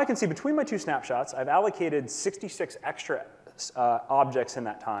 But now I can see between my two snapshots, I've allocated 66 extra objects in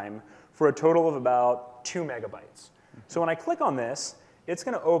that time for a total of about 2 megabytes. So when I click on this, it's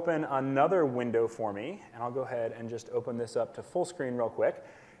going to open another window for me, and I'll go ahead and just open this up to full screen real quick.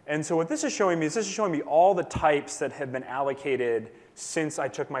 And so what this is showing me is all the types that have been allocated since I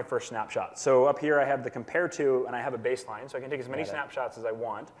took my first snapshot. So up here I have the compare to, and I have a baseline, so I can take as many snapshots as I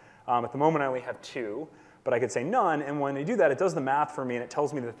want. At the moment I only have 2, but I could say none, and when I do that, it does the math for me, and it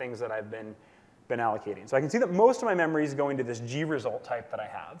tells me the things that I've been allocating. So I can see that most of my memory is going to this G result type that I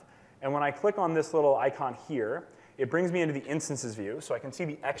have. And when I click on this little icon here, it brings me into the instances view, so I can see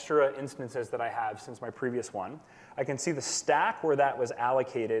the extra instances that I have since my previous one. I can see the stack where that was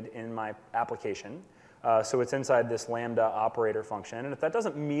allocated in my application. So it's inside this lambda operator function. And if that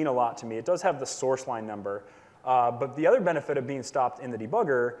doesn't mean a lot to me, it does have the source line number. But the other benefit of being stopped in the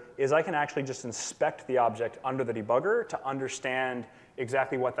debugger is I can actually just inspect the object under the debugger to understand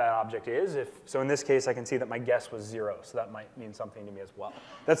exactly what that object is. So in this case, I can see that my guess was 0, so that might mean something to me as well.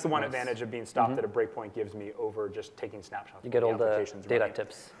 That's the one advantage of being stopped at a breakpoint gives me over just taking snapshots. You get all the data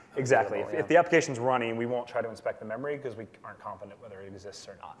tips. Exactly. If the application's running, we won't try to inspect the memory because we aren't confident whether it exists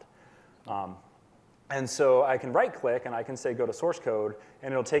or not. And so I can right-click, and I can say go to source code,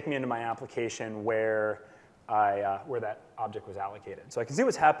 and it'll take me into my application where that object was allocated. So I can see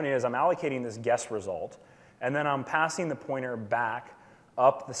what's happening is I'm allocating this guess result, and then I'm passing the pointer back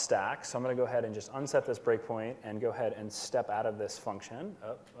up the stack. So I'm going to go ahead and just unset this breakpoint and go ahead and step out of this function.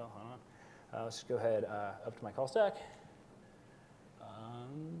 Oh, well, hold on. Let's just go ahead up to my call stack. All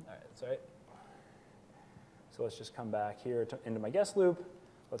right, that's all right. So let's just come back here into my guess loop.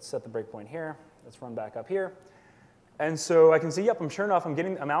 Let's set the breakpoint here. Let's run back up here. And so I can see, yep, sure enough, I'm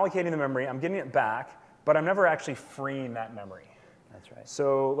allocating the memory. I'm getting it back, but I'm never actually freeing that memory. That's right.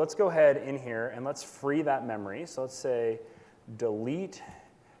 So let's go ahead in here and let's free that memory. So let's say delete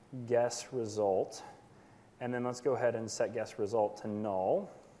guess result, and then let's go ahead and set guess result to null.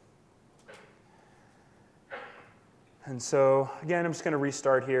 And so again, I'm just going to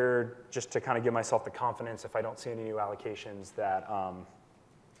restart here just to kind of give myself the confidence if I don't see any new allocations that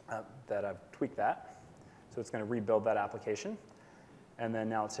I've tweaked that. So it's going to rebuild that application. And then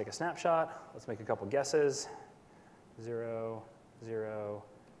now let's take a snapshot. Let's make a couple guesses. 0, 0,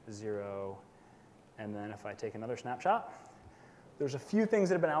 0. And then if I take another snapshot, there's a few things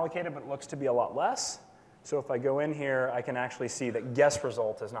that have been allocated, but it looks to be a lot less. So if I go in here, I can actually see that guess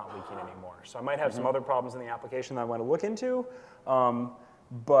result is not leaking anymore. So I might have some other problems in the application that I want to look into.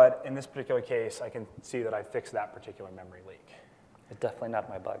 But in this particular case, I can see that I fixed that particular memory leak. It's definitely not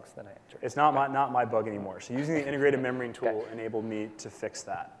my bugs that I entered. It's not my bug anymore. So using the integrated memory tool enabled me to fix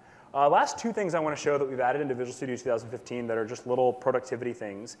that. Last 2 things I want to show that we've added into Visual Studio 2015 that are just little productivity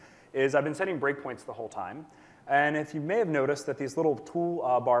things is I've been setting breakpoints the whole time. And if you may have noticed that these little tool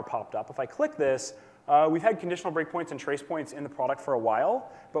bar popped up, if I click this, we've had conditional breakpoints and trace points in the product for a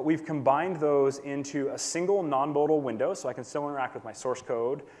while, but we've combined those into a single non-modal window, so I can still interact with my source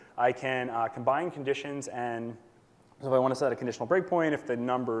code. I can combine conditions, and so if I want to set a conditional breakpoint, if the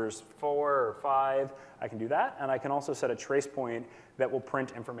number's 4 or 5, I can do that. And I can also set a trace point that will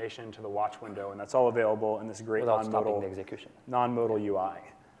print information to the watch window, and that's all available in this great non-modal UI.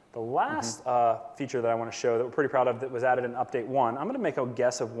 The last feature that I want to show that we're pretty proud of that was added in Update 1, I'm going to make a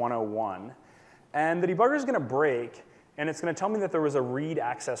guess of 101. And the debugger is going to break, and it's going to tell me that there was a read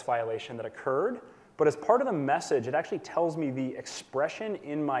access violation that occurred. But as part of the message, it actually tells me the expression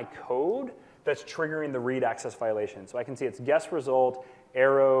in my code that's triggering the read access violation. So I can see it's guess result,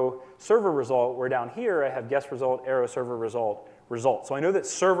 arrow, server result, where down here I have guess result, arrow, server result, result. So I know that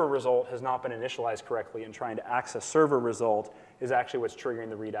server result has not been initialized correctly, and trying to access server result is actually what's triggering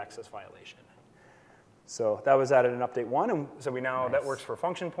the read access violation. So that was added in Update 1, and so we know that works for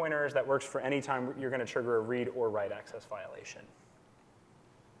function pointers, that works for any time you're going to trigger a read or write access violation.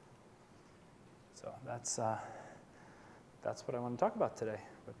 So that's what I want to talk about today.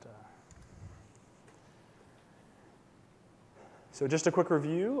 So just a quick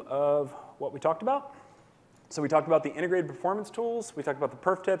review of what we talked about. So we talked about the integrated performance tools. We talked about the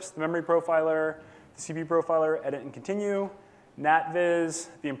perf tips, the memory profiler, the CPU profiler, edit and continue, NatViz,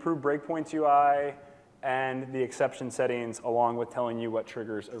 the improved breakpoints UI, and the exception settings, along with telling you what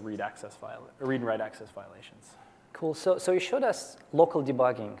triggers a read and write access violations. Cool. So you showed us local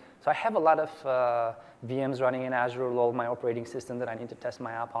debugging So I have a lot of VMs running in Azure with all my operating system that I need to test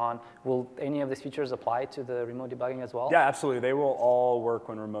my app on. Will any of these features apply to the remote debugging as well? Yeah, absolutely. They will all work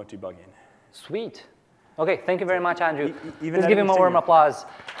when remote debugging. Sweet. OK, thank you very much, Andrew. Even Let's give him a warm applause.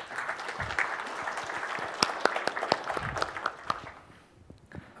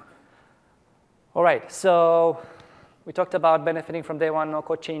 All right, so we talked about benefiting from day one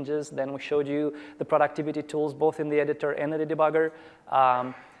no-code changes. Then we showed you the productivity tools, both in the editor and in the debugger.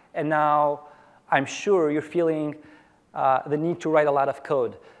 And now I'm sure you're feeling the need to write a lot of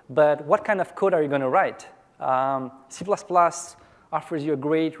code. But what kind of code are you going to write? C++ offers you a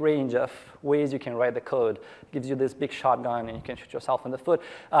great range of ways you can write the code. It gives you this big shotgun, and you can shoot yourself in the foot.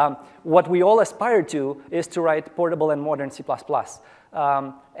 What we all aspire to is to write portable and modern C++.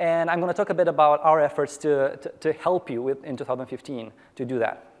 And I'm going to talk a bit about our efforts to help you in 2015 to do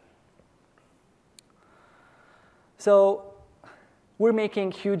that. So we're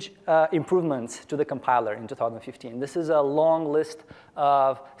making huge improvements to the compiler in 2015. This is a long list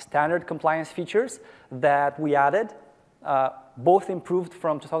of standard compliance features that we added, both improved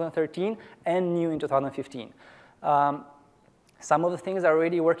from 2013 and new in 2015. Some of the things are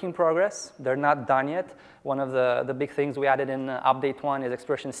already work in progress. They're not done yet. One of the big things we added in update 1 is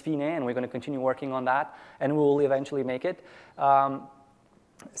expression spine, and we're going to continue working on that, and we will eventually make it.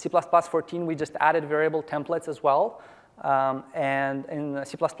 C++ 14, we just added variable templates as well. And in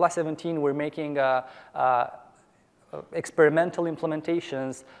C++ 17, we're making experimental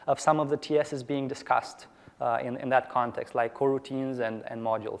implementations of some of the TSs being discussed in that context, like coroutines and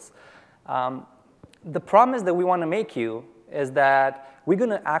modules. The promise that we want to make you is that we're going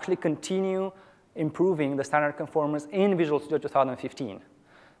to actually continue improving the standard conformance in Visual Studio 2015.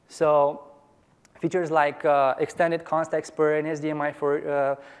 So features like extended const expert and SDMI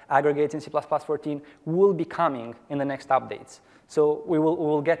for aggregates in C++ 14 will be coming in the next updates. So we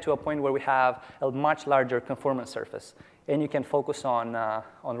will get to a point where we have a much larger conformance surface, and you can focus on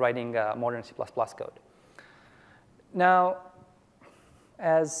writing modern C++ code. Now,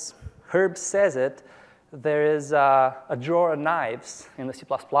 as Herb says it, there is a drawer of knives in the C++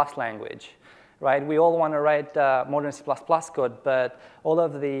 language, right? We all want to write modern C++ code, but all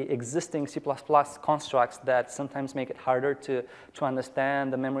of the existing C++ constructs that sometimes make it harder to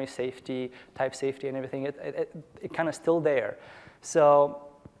understand, the memory safety, type safety, and everything, it kind of still there. So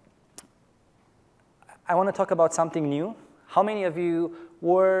I want to talk about something new. How many of you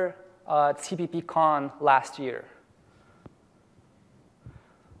were at CPPCon last year?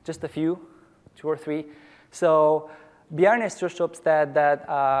 Just a few, 2 or 3. So Bjarne Sturstrup said that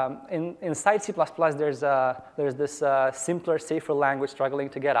inside C++, there's this simpler, safer language struggling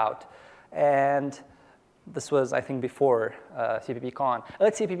to get out. And this was, I think, before CPPCon.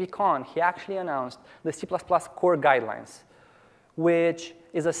 At CPPCon, he actually announced the C++ core guidelines, which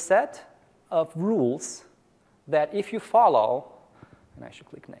is a set of rules that if you follow, and I should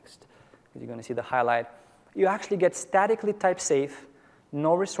click next, because you're going to see the highlight, you actually get statically type safe,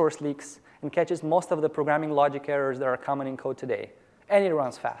 no resource leaks, and catches most of the programming logic errors that are common in code today. And it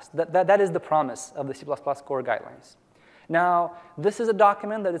runs fast. That is the promise of the C++ core guidelines. Now, this is a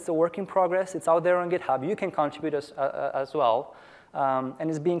document that it's a work in progress. It's out there on GitHub. You can contribute as well. And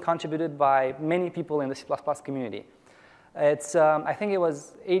it's being contributed by many people in the C++ community. It's, I think it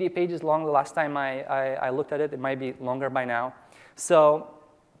was 80 pages long the last time I looked at it. It might be longer by now. So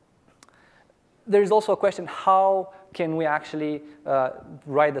there's also a question, how can we actually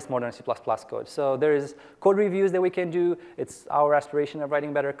write this modern C++ code? So there's code reviews that we can do. It's our aspiration of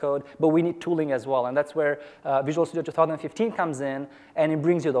writing better code, but we need tooling as well. And that's where Visual Studio 2015 comes in, and it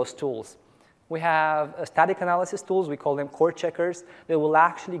brings you those tools. We have static analysis tools. We call them core checkers. They will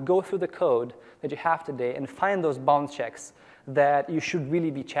actually go through the code that you have today and find those bound checks that you should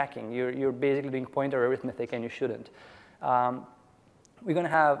really be checking. You're basically doing pointer arithmetic, and you shouldn't. We're going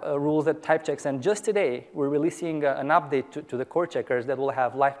to have rules that type checks. And just today, we're releasing an update to the core checkers that will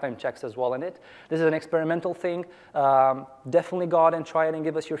have lifetime checks as well in it. This is an experimental thing. Definitely go out and try it and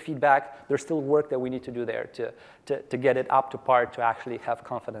give us your feedback. There's still work that we need to do there to get it up to par to actually have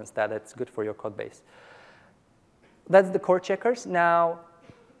confidence that it's good for your code base. That's the core checkers. Now,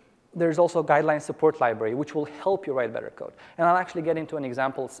 there's also a guideline support library, which will help you write better code. And I'll actually get into an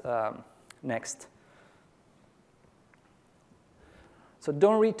examples next. So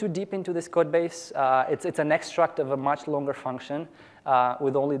don't read too deep into this code base. It's an extract of a much longer function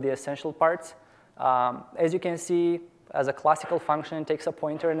with only the essential parts. As you can see, as a classical function, it takes a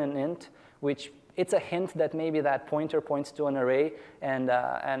pointer and an int, which it's a hint that maybe that pointer points to an array, and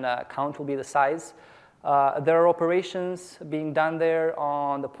count will be the size. There are operations being done there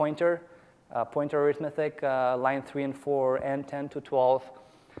on the pointer, pointer arithmetic, line 3 and 4, and 10 to 12.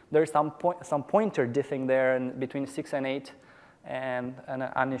 There's some pointer diffing there between 6 and 8 and an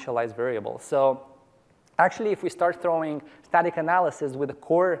uninitialized variable. So actually, if we start throwing static analysis with the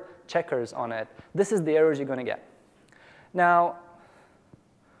core checkers on it, this is the errors you're going to get. Now,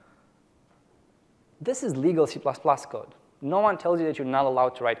 this is legal C++ code. No one tells you that you're not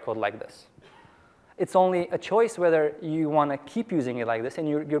allowed to write code like this. It's only a choice whether you want to keep using it like this and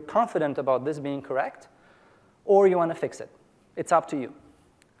you're confident about this being correct, or you want to fix it. It's up to you.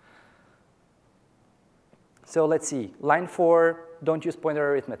 So let's see. Line 4, don't use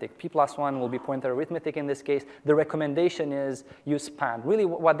pointer arithmetic. P+1 will be pointer arithmetic in this case. The recommendation is use span. Really,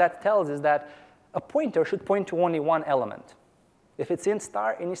 what that tells is that a pointer should point to only one element. If it's int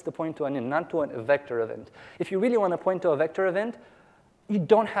star, it needs to point to an int, not to a vector event. If you really want to point to a vector event, you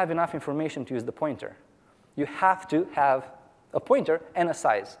don't have enough information to use the pointer. You have to have a pointer and a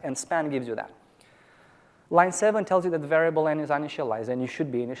size, and span gives you that. Line 7 tells you that the variable n is uninitialized, and you should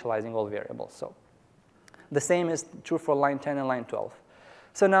be initializing all variables. So the same is true for line 10 and line 12.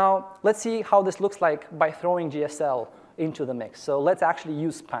 So now let's see how this looks like by throwing GSL into the mix. So let's actually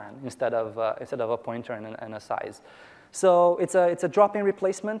use span instead of a pointer and a size. So it's a drop-in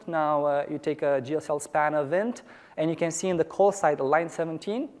replacement. Now you take a GSL span of int, and you can see in the call side, line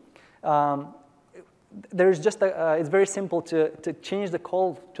 17, there's just it's very simple to change the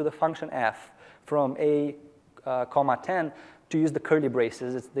call to the function f from a, comma 10 to use the curly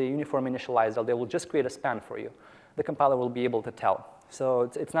braces. It's the uniform initializer. They will just create a span for you. The compiler will be able to tell.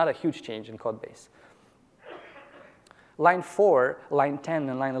 So it's not a huge change in code base. Line 4, line 10,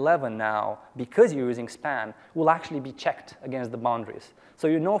 and line 11 now, because you're using span, will actually be checked against the boundaries. So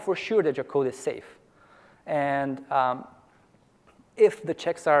you know for sure that your code is safe. And if the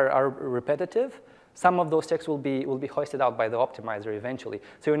checks are repetitive, some of those checks will be hoisted out by the optimizer eventually.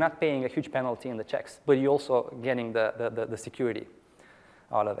 So you're not paying a huge penalty in the checks, but you're also getting the security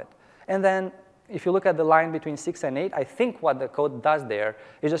out of it. And then if you look at the line between 6 and 8, I think what the code does there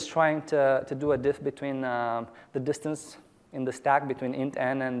is just trying to do a diff between the distance in the stack between int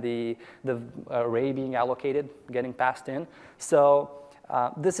n and the array being allocated, getting passed in. So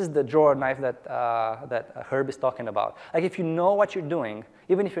this is the drawer knife that Herb is talking about. Like if you know what you're doing,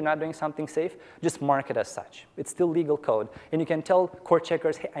 even if you're not doing something safe, just mark it as such. It's still legal code. And you can tell core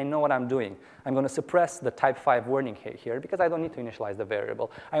checkers, hey, I know what I'm doing. I'm going to suppress the type 5 warning here because I don't need to initialize the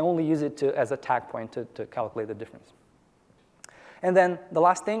variable. I only use it as a tag point to calculate the difference. And then the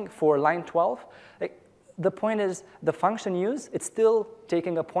last thing for line 12, the point is the function use, it's still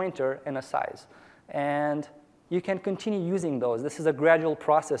taking a pointer and a size. And you can continue using those. This is a gradual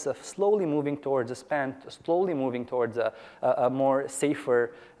process of slowly moving towards a span, slowly moving towards a more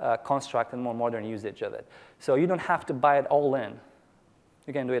safer construct and more modern usage of it. So you don't have to buy it all in.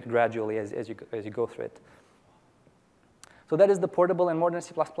 You can do it gradually as you go through it. So that is the portable and modern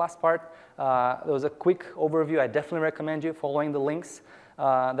C++ part. That was a quick overview. I definitely recommend you following the links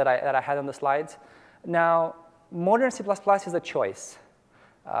that I had on the slides. Now, modern C++ is a choice.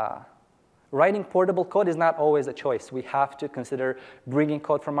 Writing portable code is not always a choice. We have to consider bringing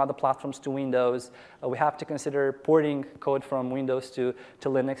code from other platforms to Windows. We have to consider porting code from Windows to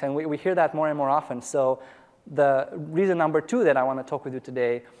Linux. And we hear that more and more often. So the reason number 2 that I want to talk with you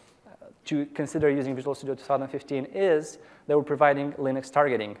today to consider using Visual Studio 2015 is that we're providing Linux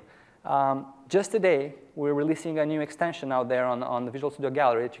targeting. Just today, we're releasing a new extension out there on the Visual Studio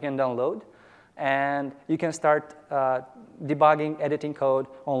Gallery that you can download. And you can start debugging, editing code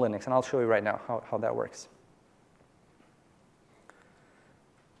on Linux. And I'll show you right now how that works.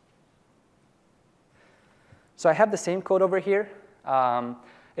 So I have the same code over here.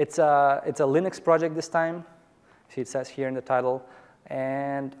 It's a Linux project this time. See, it says here in the title.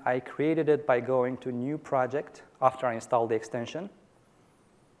 And I created it by going to New Project after I installed the extension.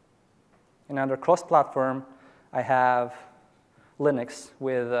 And under cross-platform, I have Linux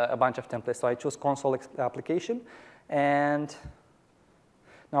with a bunch of templates. So I choose console application. And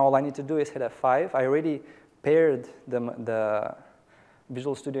now all I need to do is hit F5. I already paired the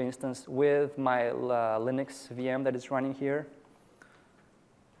Visual Studio instance with my Linux VM that is running here.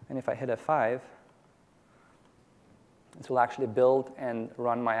 And if I hit F5, this will actually build and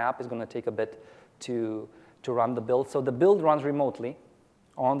run my app. It's going to take a bit to run the build. So the build runs remotely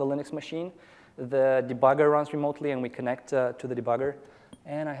on the Linux machine. The debugger runs remotely, and we connect to the debugger.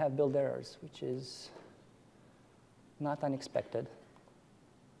 And I have build errors, which is not unexpected.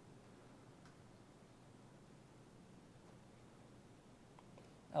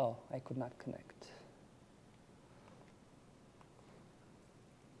 Oh, I could not connect.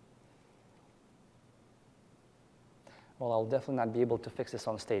 Well, I'll definitely not be able to fix this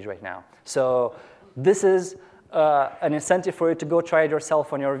on stage right now. So this is an incentive for you to go try it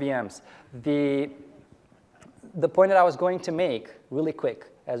yourself on your VMs. The point that I was going to make really quick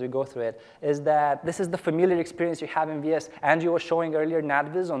as we go through it is that this is the familiar experience you have in VS. Andrew was showing earlier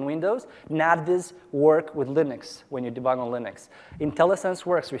NatVis on Windows. NatVis work with Linux when you debug on Linux. IntelliSense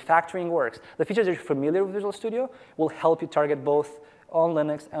works, refactoring works. The features that you're familiar with Visual Studio will help you target both on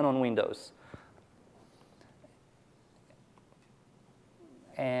Linux and on Windows.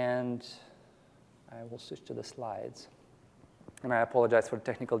 And I will switch to the slides. And I apologize for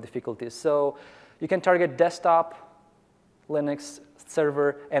technical difficulties. So you can target desktop, Linux,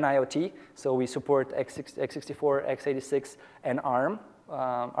 server, and IoT. So we support x64, x86, and ARM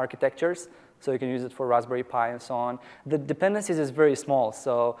architectures. So you can use it for Raspberry Pi and so on. The dependencies is very small.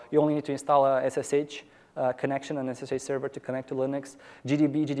 So you only need to install a SSH connection and SSH server to connect to Linux,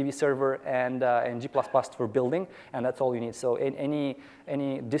 GDB server, and G++ for building, and that's all you need. So any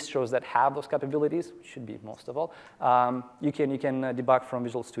distros that have those capabilities, should be most of all, you can debug from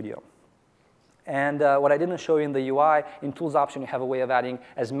Visual Studio. And what I didn't show you in the UI, in Tools option, you have a way of adding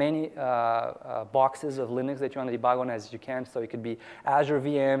as many boxes of Linux that you want to debug on as you can. So it could be Azure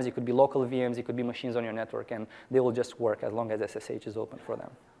VMs, it could be local VMs, it could be machines on your network, and they will just work as long as SSH is open for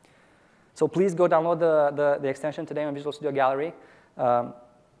them. So please go download the extension today on Visual Studio Gallery.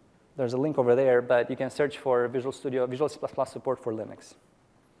 There's a link over there, but you can search for Visual Studio, Visual C++ support for Linux.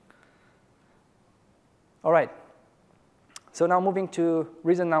 All right. So now moving to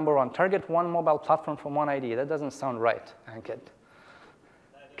reason number 1, target one mobile platform from one IDE. That doesn't sound right, Ankit.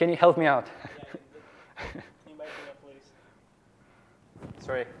 Can you help me out? Can you mic me up, please?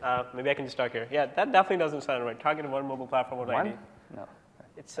 Sorry, maybe I can just start here. Yeah, that definitely doesn't sound right. Target one mobile platform, one IDE. No,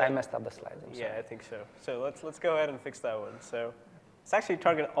 I messed up the slides. Yeah, I think so. So let's go ahead and fix that one. So it's actually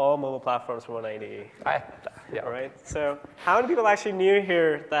target all mobile platforms from one IDE. Yeah. All right. So how many people actually knew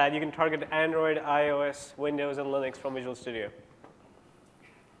here that you can target Android, iOS, Windows, and Linux from Visual Studio?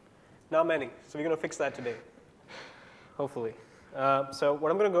 Not many. So we're going to fix that today, hopefully. So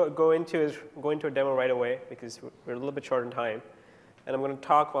what I'm going to go into is go into a demo right away because we're a little bit short on time. And I'm going to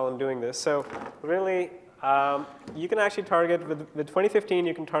talk while I'm doing this. So really, you can actually target, with 2015,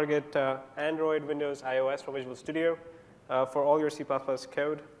 you can target Android, Windows, iOS from Visual Studio for all your C++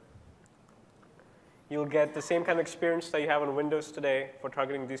 code. You'll get the same kind of experience that you have on Windows today for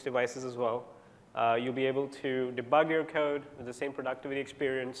targeting these devices as well. You'll be able to debug your code with the same productivity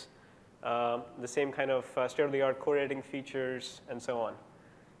experience, the same kind of state-of-the-art core editing features, and so on.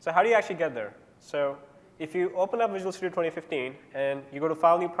 So how do you actually get there? So if you open up Visual Studio 2015 and you go to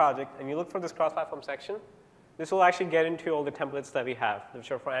File, New Project, and you look for this cross-platform section, this will actually get into all the templates that we have,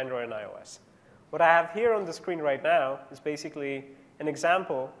 which are for Android and iOS. What I have here on the screen right now is basically an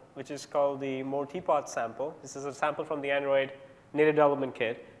example, which is called the More Teapot sample. This is a sample from the Android native development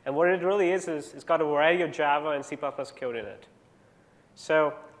kit. And what it really is it's got a variety of Java and C++ code in it.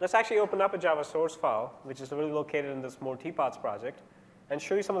 So let's actually open up a Java source file, which is really located in this More Teapots project, and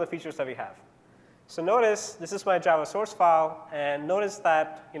show you some of the features that we have. So notice this is my Java source file, and notice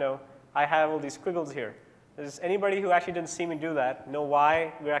that I have all these squiggles here. Does anybody who actually didn't see me do that know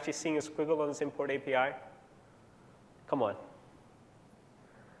why we're actually seeing a squiggle on this import API? Come on.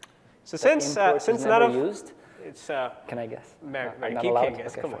 So since none of used, it's can I guess? Right, you can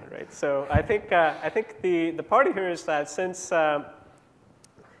guess. Okay, come on, right? So I think the party here is that since none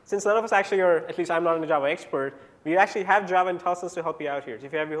of us actually are, at least I'm not a Java expert, we actually have Java IntelliSense to help you out here. So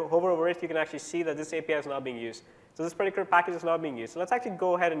if you hover over it, you can actually see that this API is not being used. So this particular package is not being used. So let's actually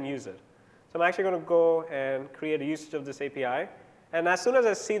go ahead and use it. So I'm actually going to go and create a usage of this API. And as soon as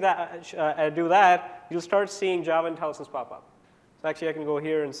I see that, I do that, you'll start seeing Java IntelliSense pop up. So actually, I can go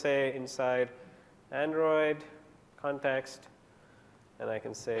here and say inside Android context, and I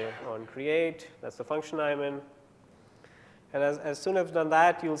can say on create. That's the function I'm in. And as soon as I've done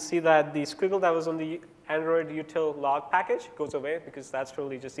that, you'll see that the squiggle that was on the Android util log package goes away because that's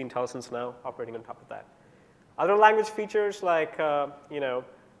really just the IntelliSense now operating on top of that. Other language features like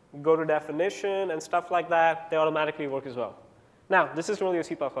go to definition and stuff like that, they automatically work as well. Now, this is really a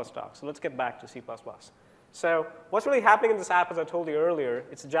C++ talk, so let's get back to C++. So what's really happening in this app, as I told you earlier,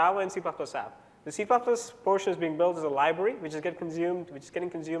 it's a Java and C++ app. The C++ portion is being built as a library, which is getting consumed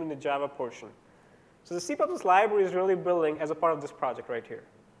in the Java portion. So the C++ library is really building as a part of this project right here.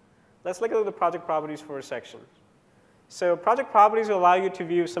 Let's look at the project properties for a section. So project properties will allow you to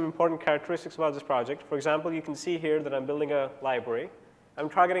view some important characteristics about this project. For example, you can see here that I'm building a library. I'm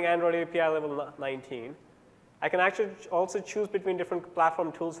targeting Android API level 19. I can actually also choose between different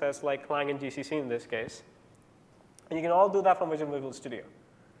platform tool sets like Clang and GCC in this case. And you can all do that from Visual Studio.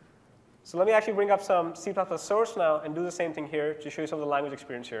 So let me actually bring up some C++ source now and do the same thing here to show you some of the language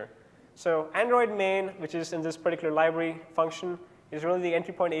experience here. So Android main, which is in this particular library function, is really the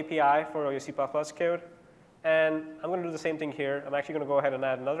entry point API for your C++ code. And I'm going to do the same thing here. I'm actually going to go ahead and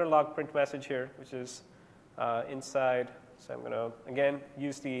add another log print message here, which is inside. So I'm going to, again,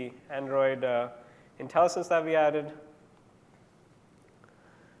 use the Android IntelliSense that we added.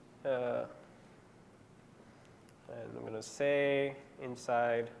 And I'm going to say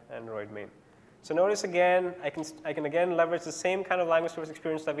inside Android main. So notice again, I can again leverage the same kind of language service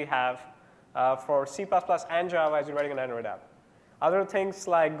experience that we have for C++ and Java as you're writing an Android app. Other things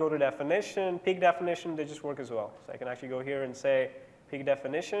like go to definition, peak definition, they just work as well. So I can actually go here and say peak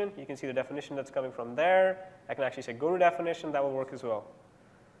definition. You can see the definition that's coming from there. I can actually say go to definition. That will work as well.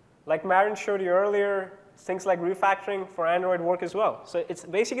 Like Marin showed you earlier, things like refactoring for Android work as well. So it's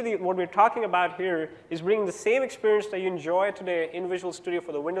basically what we're talking about here is bringing the same experience that you enjoy today in Visual Studio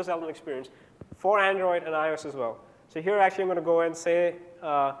for the Windows element experience for Android and iOS as well. So here actually I'm going to go and say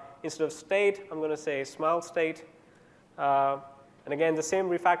instead of state, I'm going to say small state. And again, the same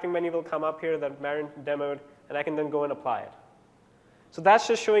refactoring menu will come up here that Marin demoed, and I can then go and apply it. So that's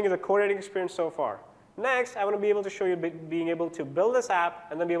just showing you the code editing experience so far. Next, I want to be able to show you being able to build this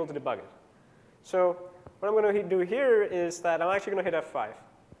app and then be able to debug it. So what I'm going to do here is that I'm actually going to hit F5.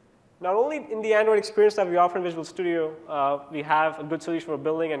 Not only in the Android experience that we offer in Visual Studio, we have a good solution for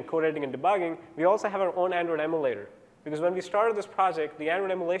building and code editing and debugging, we also have our own Android emulator. Because when we started this project, the Android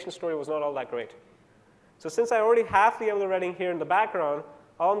emulation story was not all that great. So since I already have the emulator running here in the background,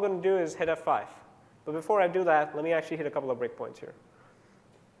 all I'm going to do is hit F5. But before I do that, let me actually hit a couple of breakpoints here.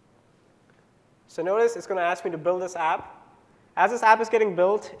 So notice it's going to ask me to build this app. As this app is getting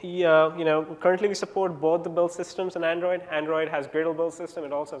built, currently we support both the build systems in Android. Android has Gradle build system.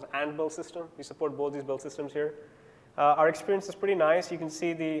 It also has AND build system. We support both these build systems here. Our experience is pretty nice. You can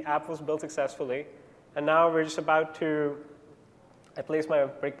see the app was built successfully. And now we're just about to I placed my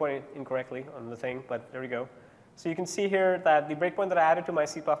breakpoint incorrectly on the thing, but there we go. So you can see here that the breakpoint that I added to my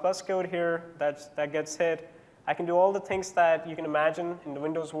C++ code here, that gets hit. I can do all the things that you can imagine in the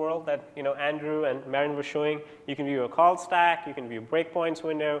Windows world that Andrew and Marin were showing. You can view a call stack, you can view breakpoints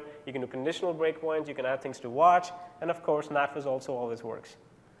window, you can do conditional breakpoints, you can add things to watch, and of course, NatFizz also always works.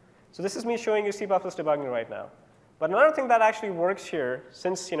 So this is me showing you C++ debugging right now. But another thing that actually works here,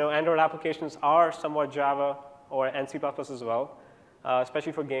 since Android applications are somewhat Java and C++ as well,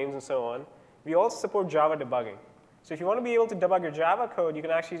 especially for games and so on, we also support Java debugging. So if you want to be able to debug your Java code, you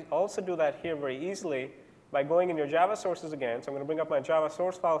can actually also do that here very easily by going in your Java sources again. So I'm going to bring up my Java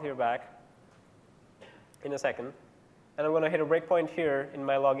source file here back in a second. And I'm going to hit a breakpoint here in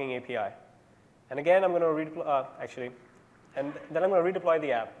my logging API. And again, I'm going to redeploy, and then I'm going to redeploy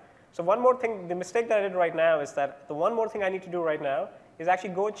the app. So one more thing, the mistake that I did right now is that the one more thing I need to do right now is actually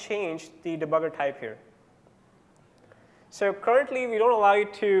go change the debugger type here. So currently, we don't allow you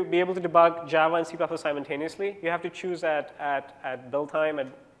to be able to debug Java and C++ simultaneously. You have to choose at build time,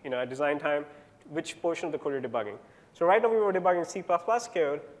 at design time, which portion of the code you're debugging. So right now, we were debugging C++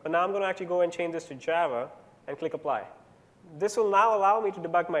 code, but now I'm going to actually go and change this to Java and click Apply. This will now allow me to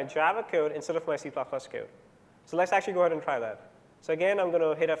debug my Java code instead of my C++ code. So let's actually go ahead and try that. So again, I'm going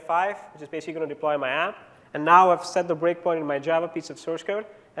to hit F5, which is basically going to deploy my app. And now I've set the breakpoint in my Java piece of source code.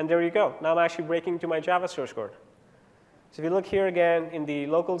 And there you go. Now I'm actually breaking to my Java source code. So if you look here again in the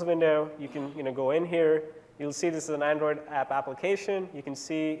locals window, you can go in here. You'll see this is an Android app application. You can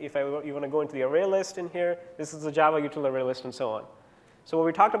see if you want to go into the array list in here, this is the Java util array list and so on. So what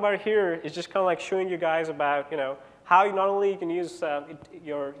we talked about here is just kind of like showing you guys about how not only you can use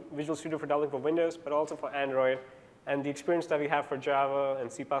your Visual Studio for developing for Windows, but also for Android, and the experience that we have for Java and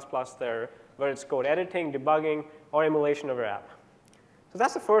C++ there, whether it's code editing, debugging, or emulation of your app. So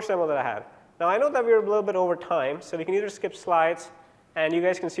that's the first demo that I had. Now, I know that we're a little bit over time, so we can either skip slides, and you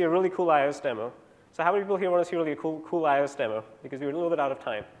guys can see a really cool iOS demo. So how many people here want to see a really cool iOS demo? Because we're a little bit out of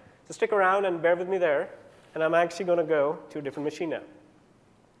time. So stick around and bear with me there, and I'm actually going to go to a different machine now.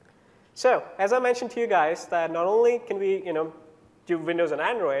 So as I mentioned to you guys, that not only can we do Windows and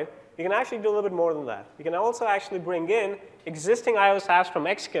Android, we can actually do a little bit more than that. We can also actually bring in existing iOS apps from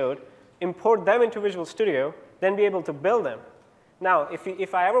Xcode, import them into Visual Studio, then be able to build them. Now,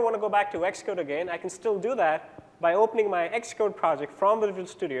 if I ever want to go back to Xcode again, I can still do that by opening my Xcode project from Visual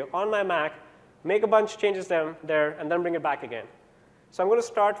Studio on my Mac, make a bunch of changes there, and then bring it back again. So I'm going to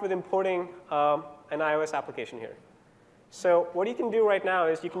start with importing an iOS application here. So what you can do right now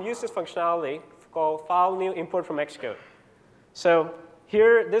is you can use this functionality called File New Import from Xcode. So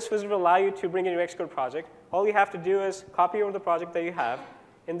here, this wizard will allow you to bring in your Xcode project. All you have to do is copy over the project that you have.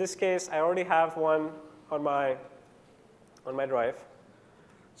 In this case, I already have one on my drive.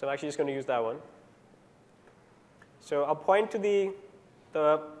 So I'm actually just going to use that one. So I'll point to the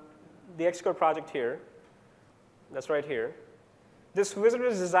the Xcode project here. That's right here. This wizard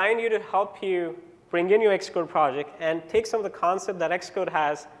is designed to help you bring in your Xcode project and take some of the concept that Xcode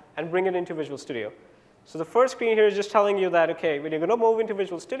has and bring it into Visual Studio. So the first screen here is just telling you that, OK, when you're going to move into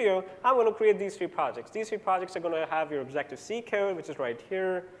Visual Studio, I'm going to create these 3 projects. These 3 projects are going to have your Objective-C code, which is right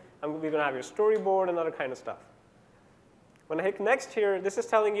here. We're going to have your storyboard and other kind of stuff. When I hit next here, this is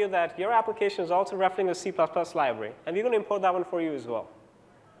telling you that your application is also referencing the C++ library. And we're going to import that one for you as well.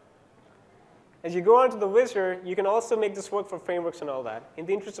 As you go on to the wizard, you can also make this work for frameworks and all that. In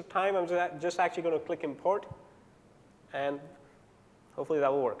the interest of time, I'm just actually going to click import. And hopefully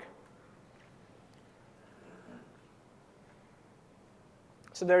that will work.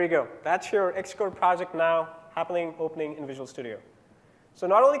 So there you go. That's your Xcode project now opening in Visual Studio. So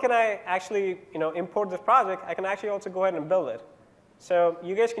not only can I actually import this project, I can actually also go ahead and build it. So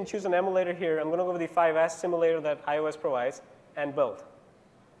you guys can choose an emulator here. I'm going to go with the 5S simulator that iOS provides and build.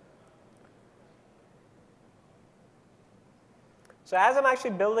 So as I'm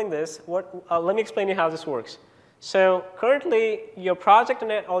actually building this, let me explain to you how this works. So currently, your project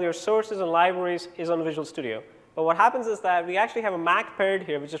and all your sources and libraries is on Visual Studio. But what happens is that we actually have a Mac paired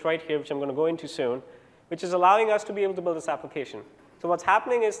here, which is right here, which I'm going to go into soon, which is allowing us to be able to build this application. So what's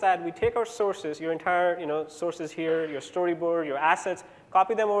happening is that we take our sources, your entire sources here, your storyboard, your assets,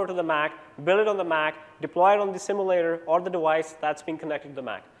 copy them over to the Mac, build it on the Mac, deploy it on the simulator or the device that's being connected to the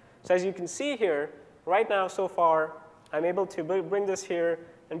Mac. So as you can see here, right now so far, I'm able to bring this here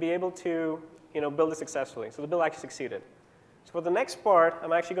and be able to build it successfully. So the build actually succeeded. So for the next part,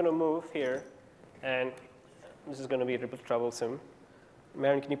 I'm actually going to move here. And this is going to be a little bit troublesome.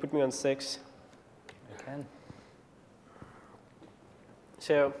 Marion, can you put me on 6? I can.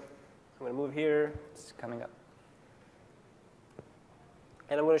 So I'm going to move here. It's coming up.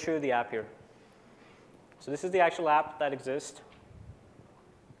 And I'm going to show you the app here. So this is the actual app that exists.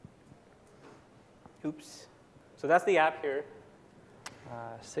 Oops. So that's the app here.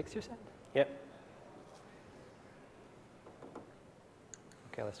 6, you said? Yep.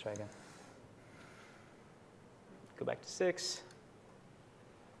 OK, let's try again. Go back to 6.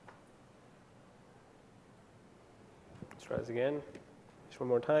 Let's try this again. Just one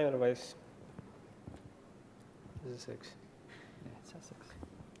more time, otherwise. This is 6. Yeah, it says 6.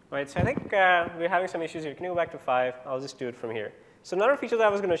 All right, so I think we're having some issues here. Can you go back to 5? I'll just do it from here. So another feature that I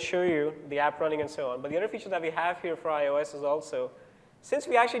was going to show you, the app running and so on, but the other feature that we have here for iOS is also, since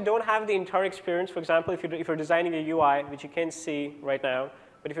we actually don't have the entire experience, for example, if you're designing a UI, which you can't see right now,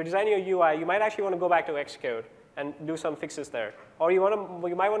 but if you're designing a UI, you might actually want to go back to Xcode and do some fixes there. Or you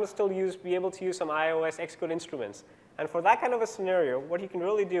might want to still be able to use some iOS Xcode instruments. And for that kind of a scenario, what you can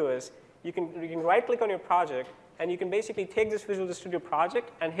really do is you can right-click on your project, and you can basically take this Visual Studio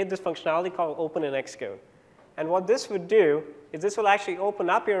project and hit this functionality called Open in Xcode. And what this would do is this will actually open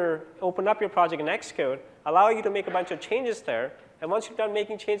up your project in Xcode, allow you to make a bunch of changes there. And once you're done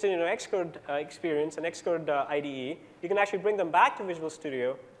making changes in your Xcode experience and Xcode IDE, you can actually bring them back to Visual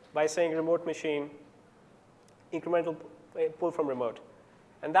Studio by saying remote machine, incremental pull from remote.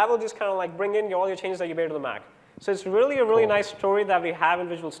 And that will just kind of like bring in all your changes that you made to the Mac. So it's really a really nice story that we have in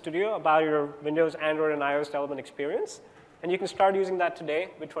Visual Studio about your Windows, Android, and iOS development experience. And you can start using that today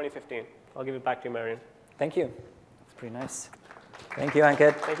with 2015. I'll give it back to you, Marion. Thank you. That's pretty nice. Thank you,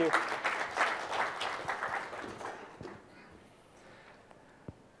 Ankit. Thank you.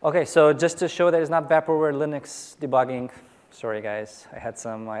 OK, so just to show that it's not vaporware Linux debugging, sorry, guys. I had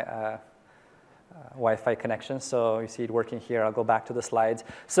some Wi-Fi connection, so you see it working here. I'll go back to the slides.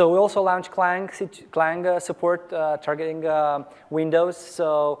 So we also launched Clang support targeting Windows.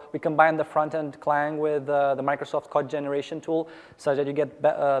 So we combine the front-end Clang with the Microsoft code generation tool so that you get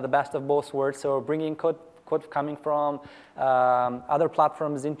the best of both worlds. So bringing code coming from other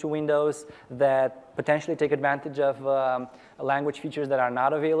platforms into Windows that potentially take advantage of language features that are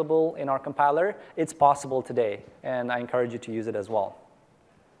not available in our compiler. It's possible today, and I encourage you to use it as well.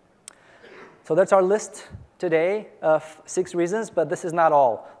 So that's our list today of 6 reasons, but this is not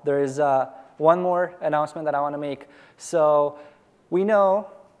all. There is one more announcement that I want to make. So we know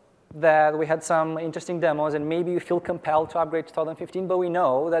that we had some interesting demos, and maybe you feel compelled to upgrade to 2015, but we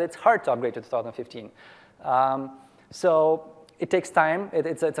know that it's hard to upgrade to 2015. So it takes time.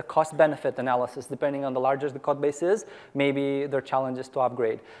 It's a cost-benefit analysis. Depending on the larger the code base is, maybe there are challenges to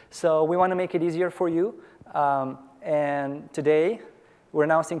upgrade. So we want to make it easier for you. And today, we're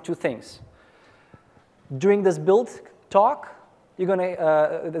announcing 2 things. During this build talk,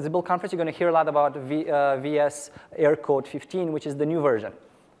 this build conference, you're going to hear a lot about VS Air Code 15, which is the new version.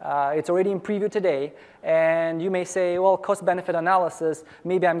 It's already in preview today, and you may say, well, cost-benefit analysis,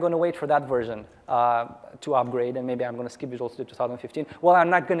 maybe I'm going to wait for that version to upgrade, and maybe I'm going to skip Visual Studio 2015. Well, I'm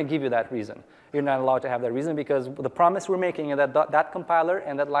not going to give you that reason. You're not allowed to have that reason, because the promise we're making is that that compiler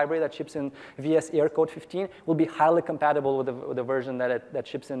and that library that ships in VS Air Code 15 will be highly compatible with the version that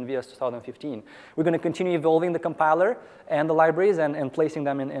ships in VS 2015. We're going to continue evolving the compiler and the libraries and placing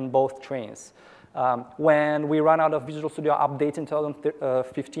them in both trains. When we run out of Visual Studio updates in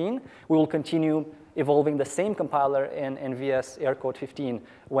 2015, we will continue evolving the same compiler in VS Air Code 15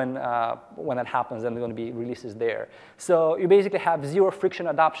 when that happens, and there are going to be releases there. So you basically have zero friction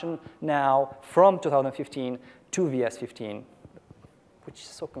adoption now from 2015 to VS 15, which is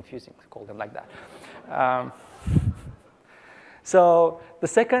so confusing to call them like that. So the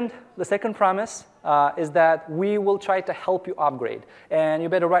second promise is that we will try to help you upgrade. And you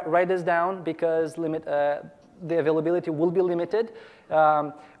better write this down, because the availability will be limited.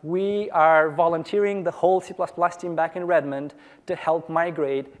 We are volunteering the whole C++ team back in Redmond to help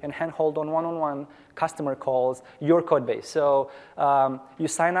migrate and handhold on one-on-one customer calls your code base. So you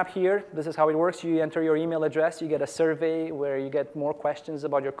sign up here. This is how it works. You enter your email address. You get a survey where you get more questions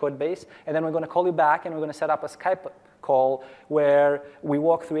about your code base. And then we're going to call you back, and we're going to set up a Skype call where we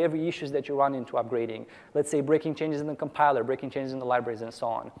walk through every issues that you run into upgrading. Let's say breaking changes in the compiler, breaking changes in the libraries, and so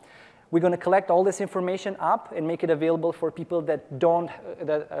on. We're going to collect all this information up and make it available for people that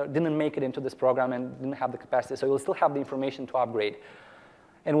didn't make it into this program and didn't have the capacity. So you'll still have the information to upgrade.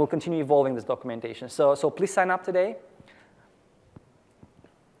 And we'll continue evolving this documentation. So please sign up today.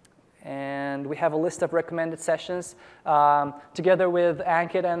 And we have a list of recommended sessions. Together with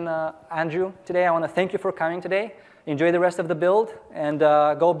Ankit and Andrew today, I want to thank you for coming today. Enjoy the rest of the build, and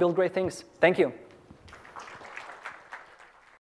go build great things. Thank you.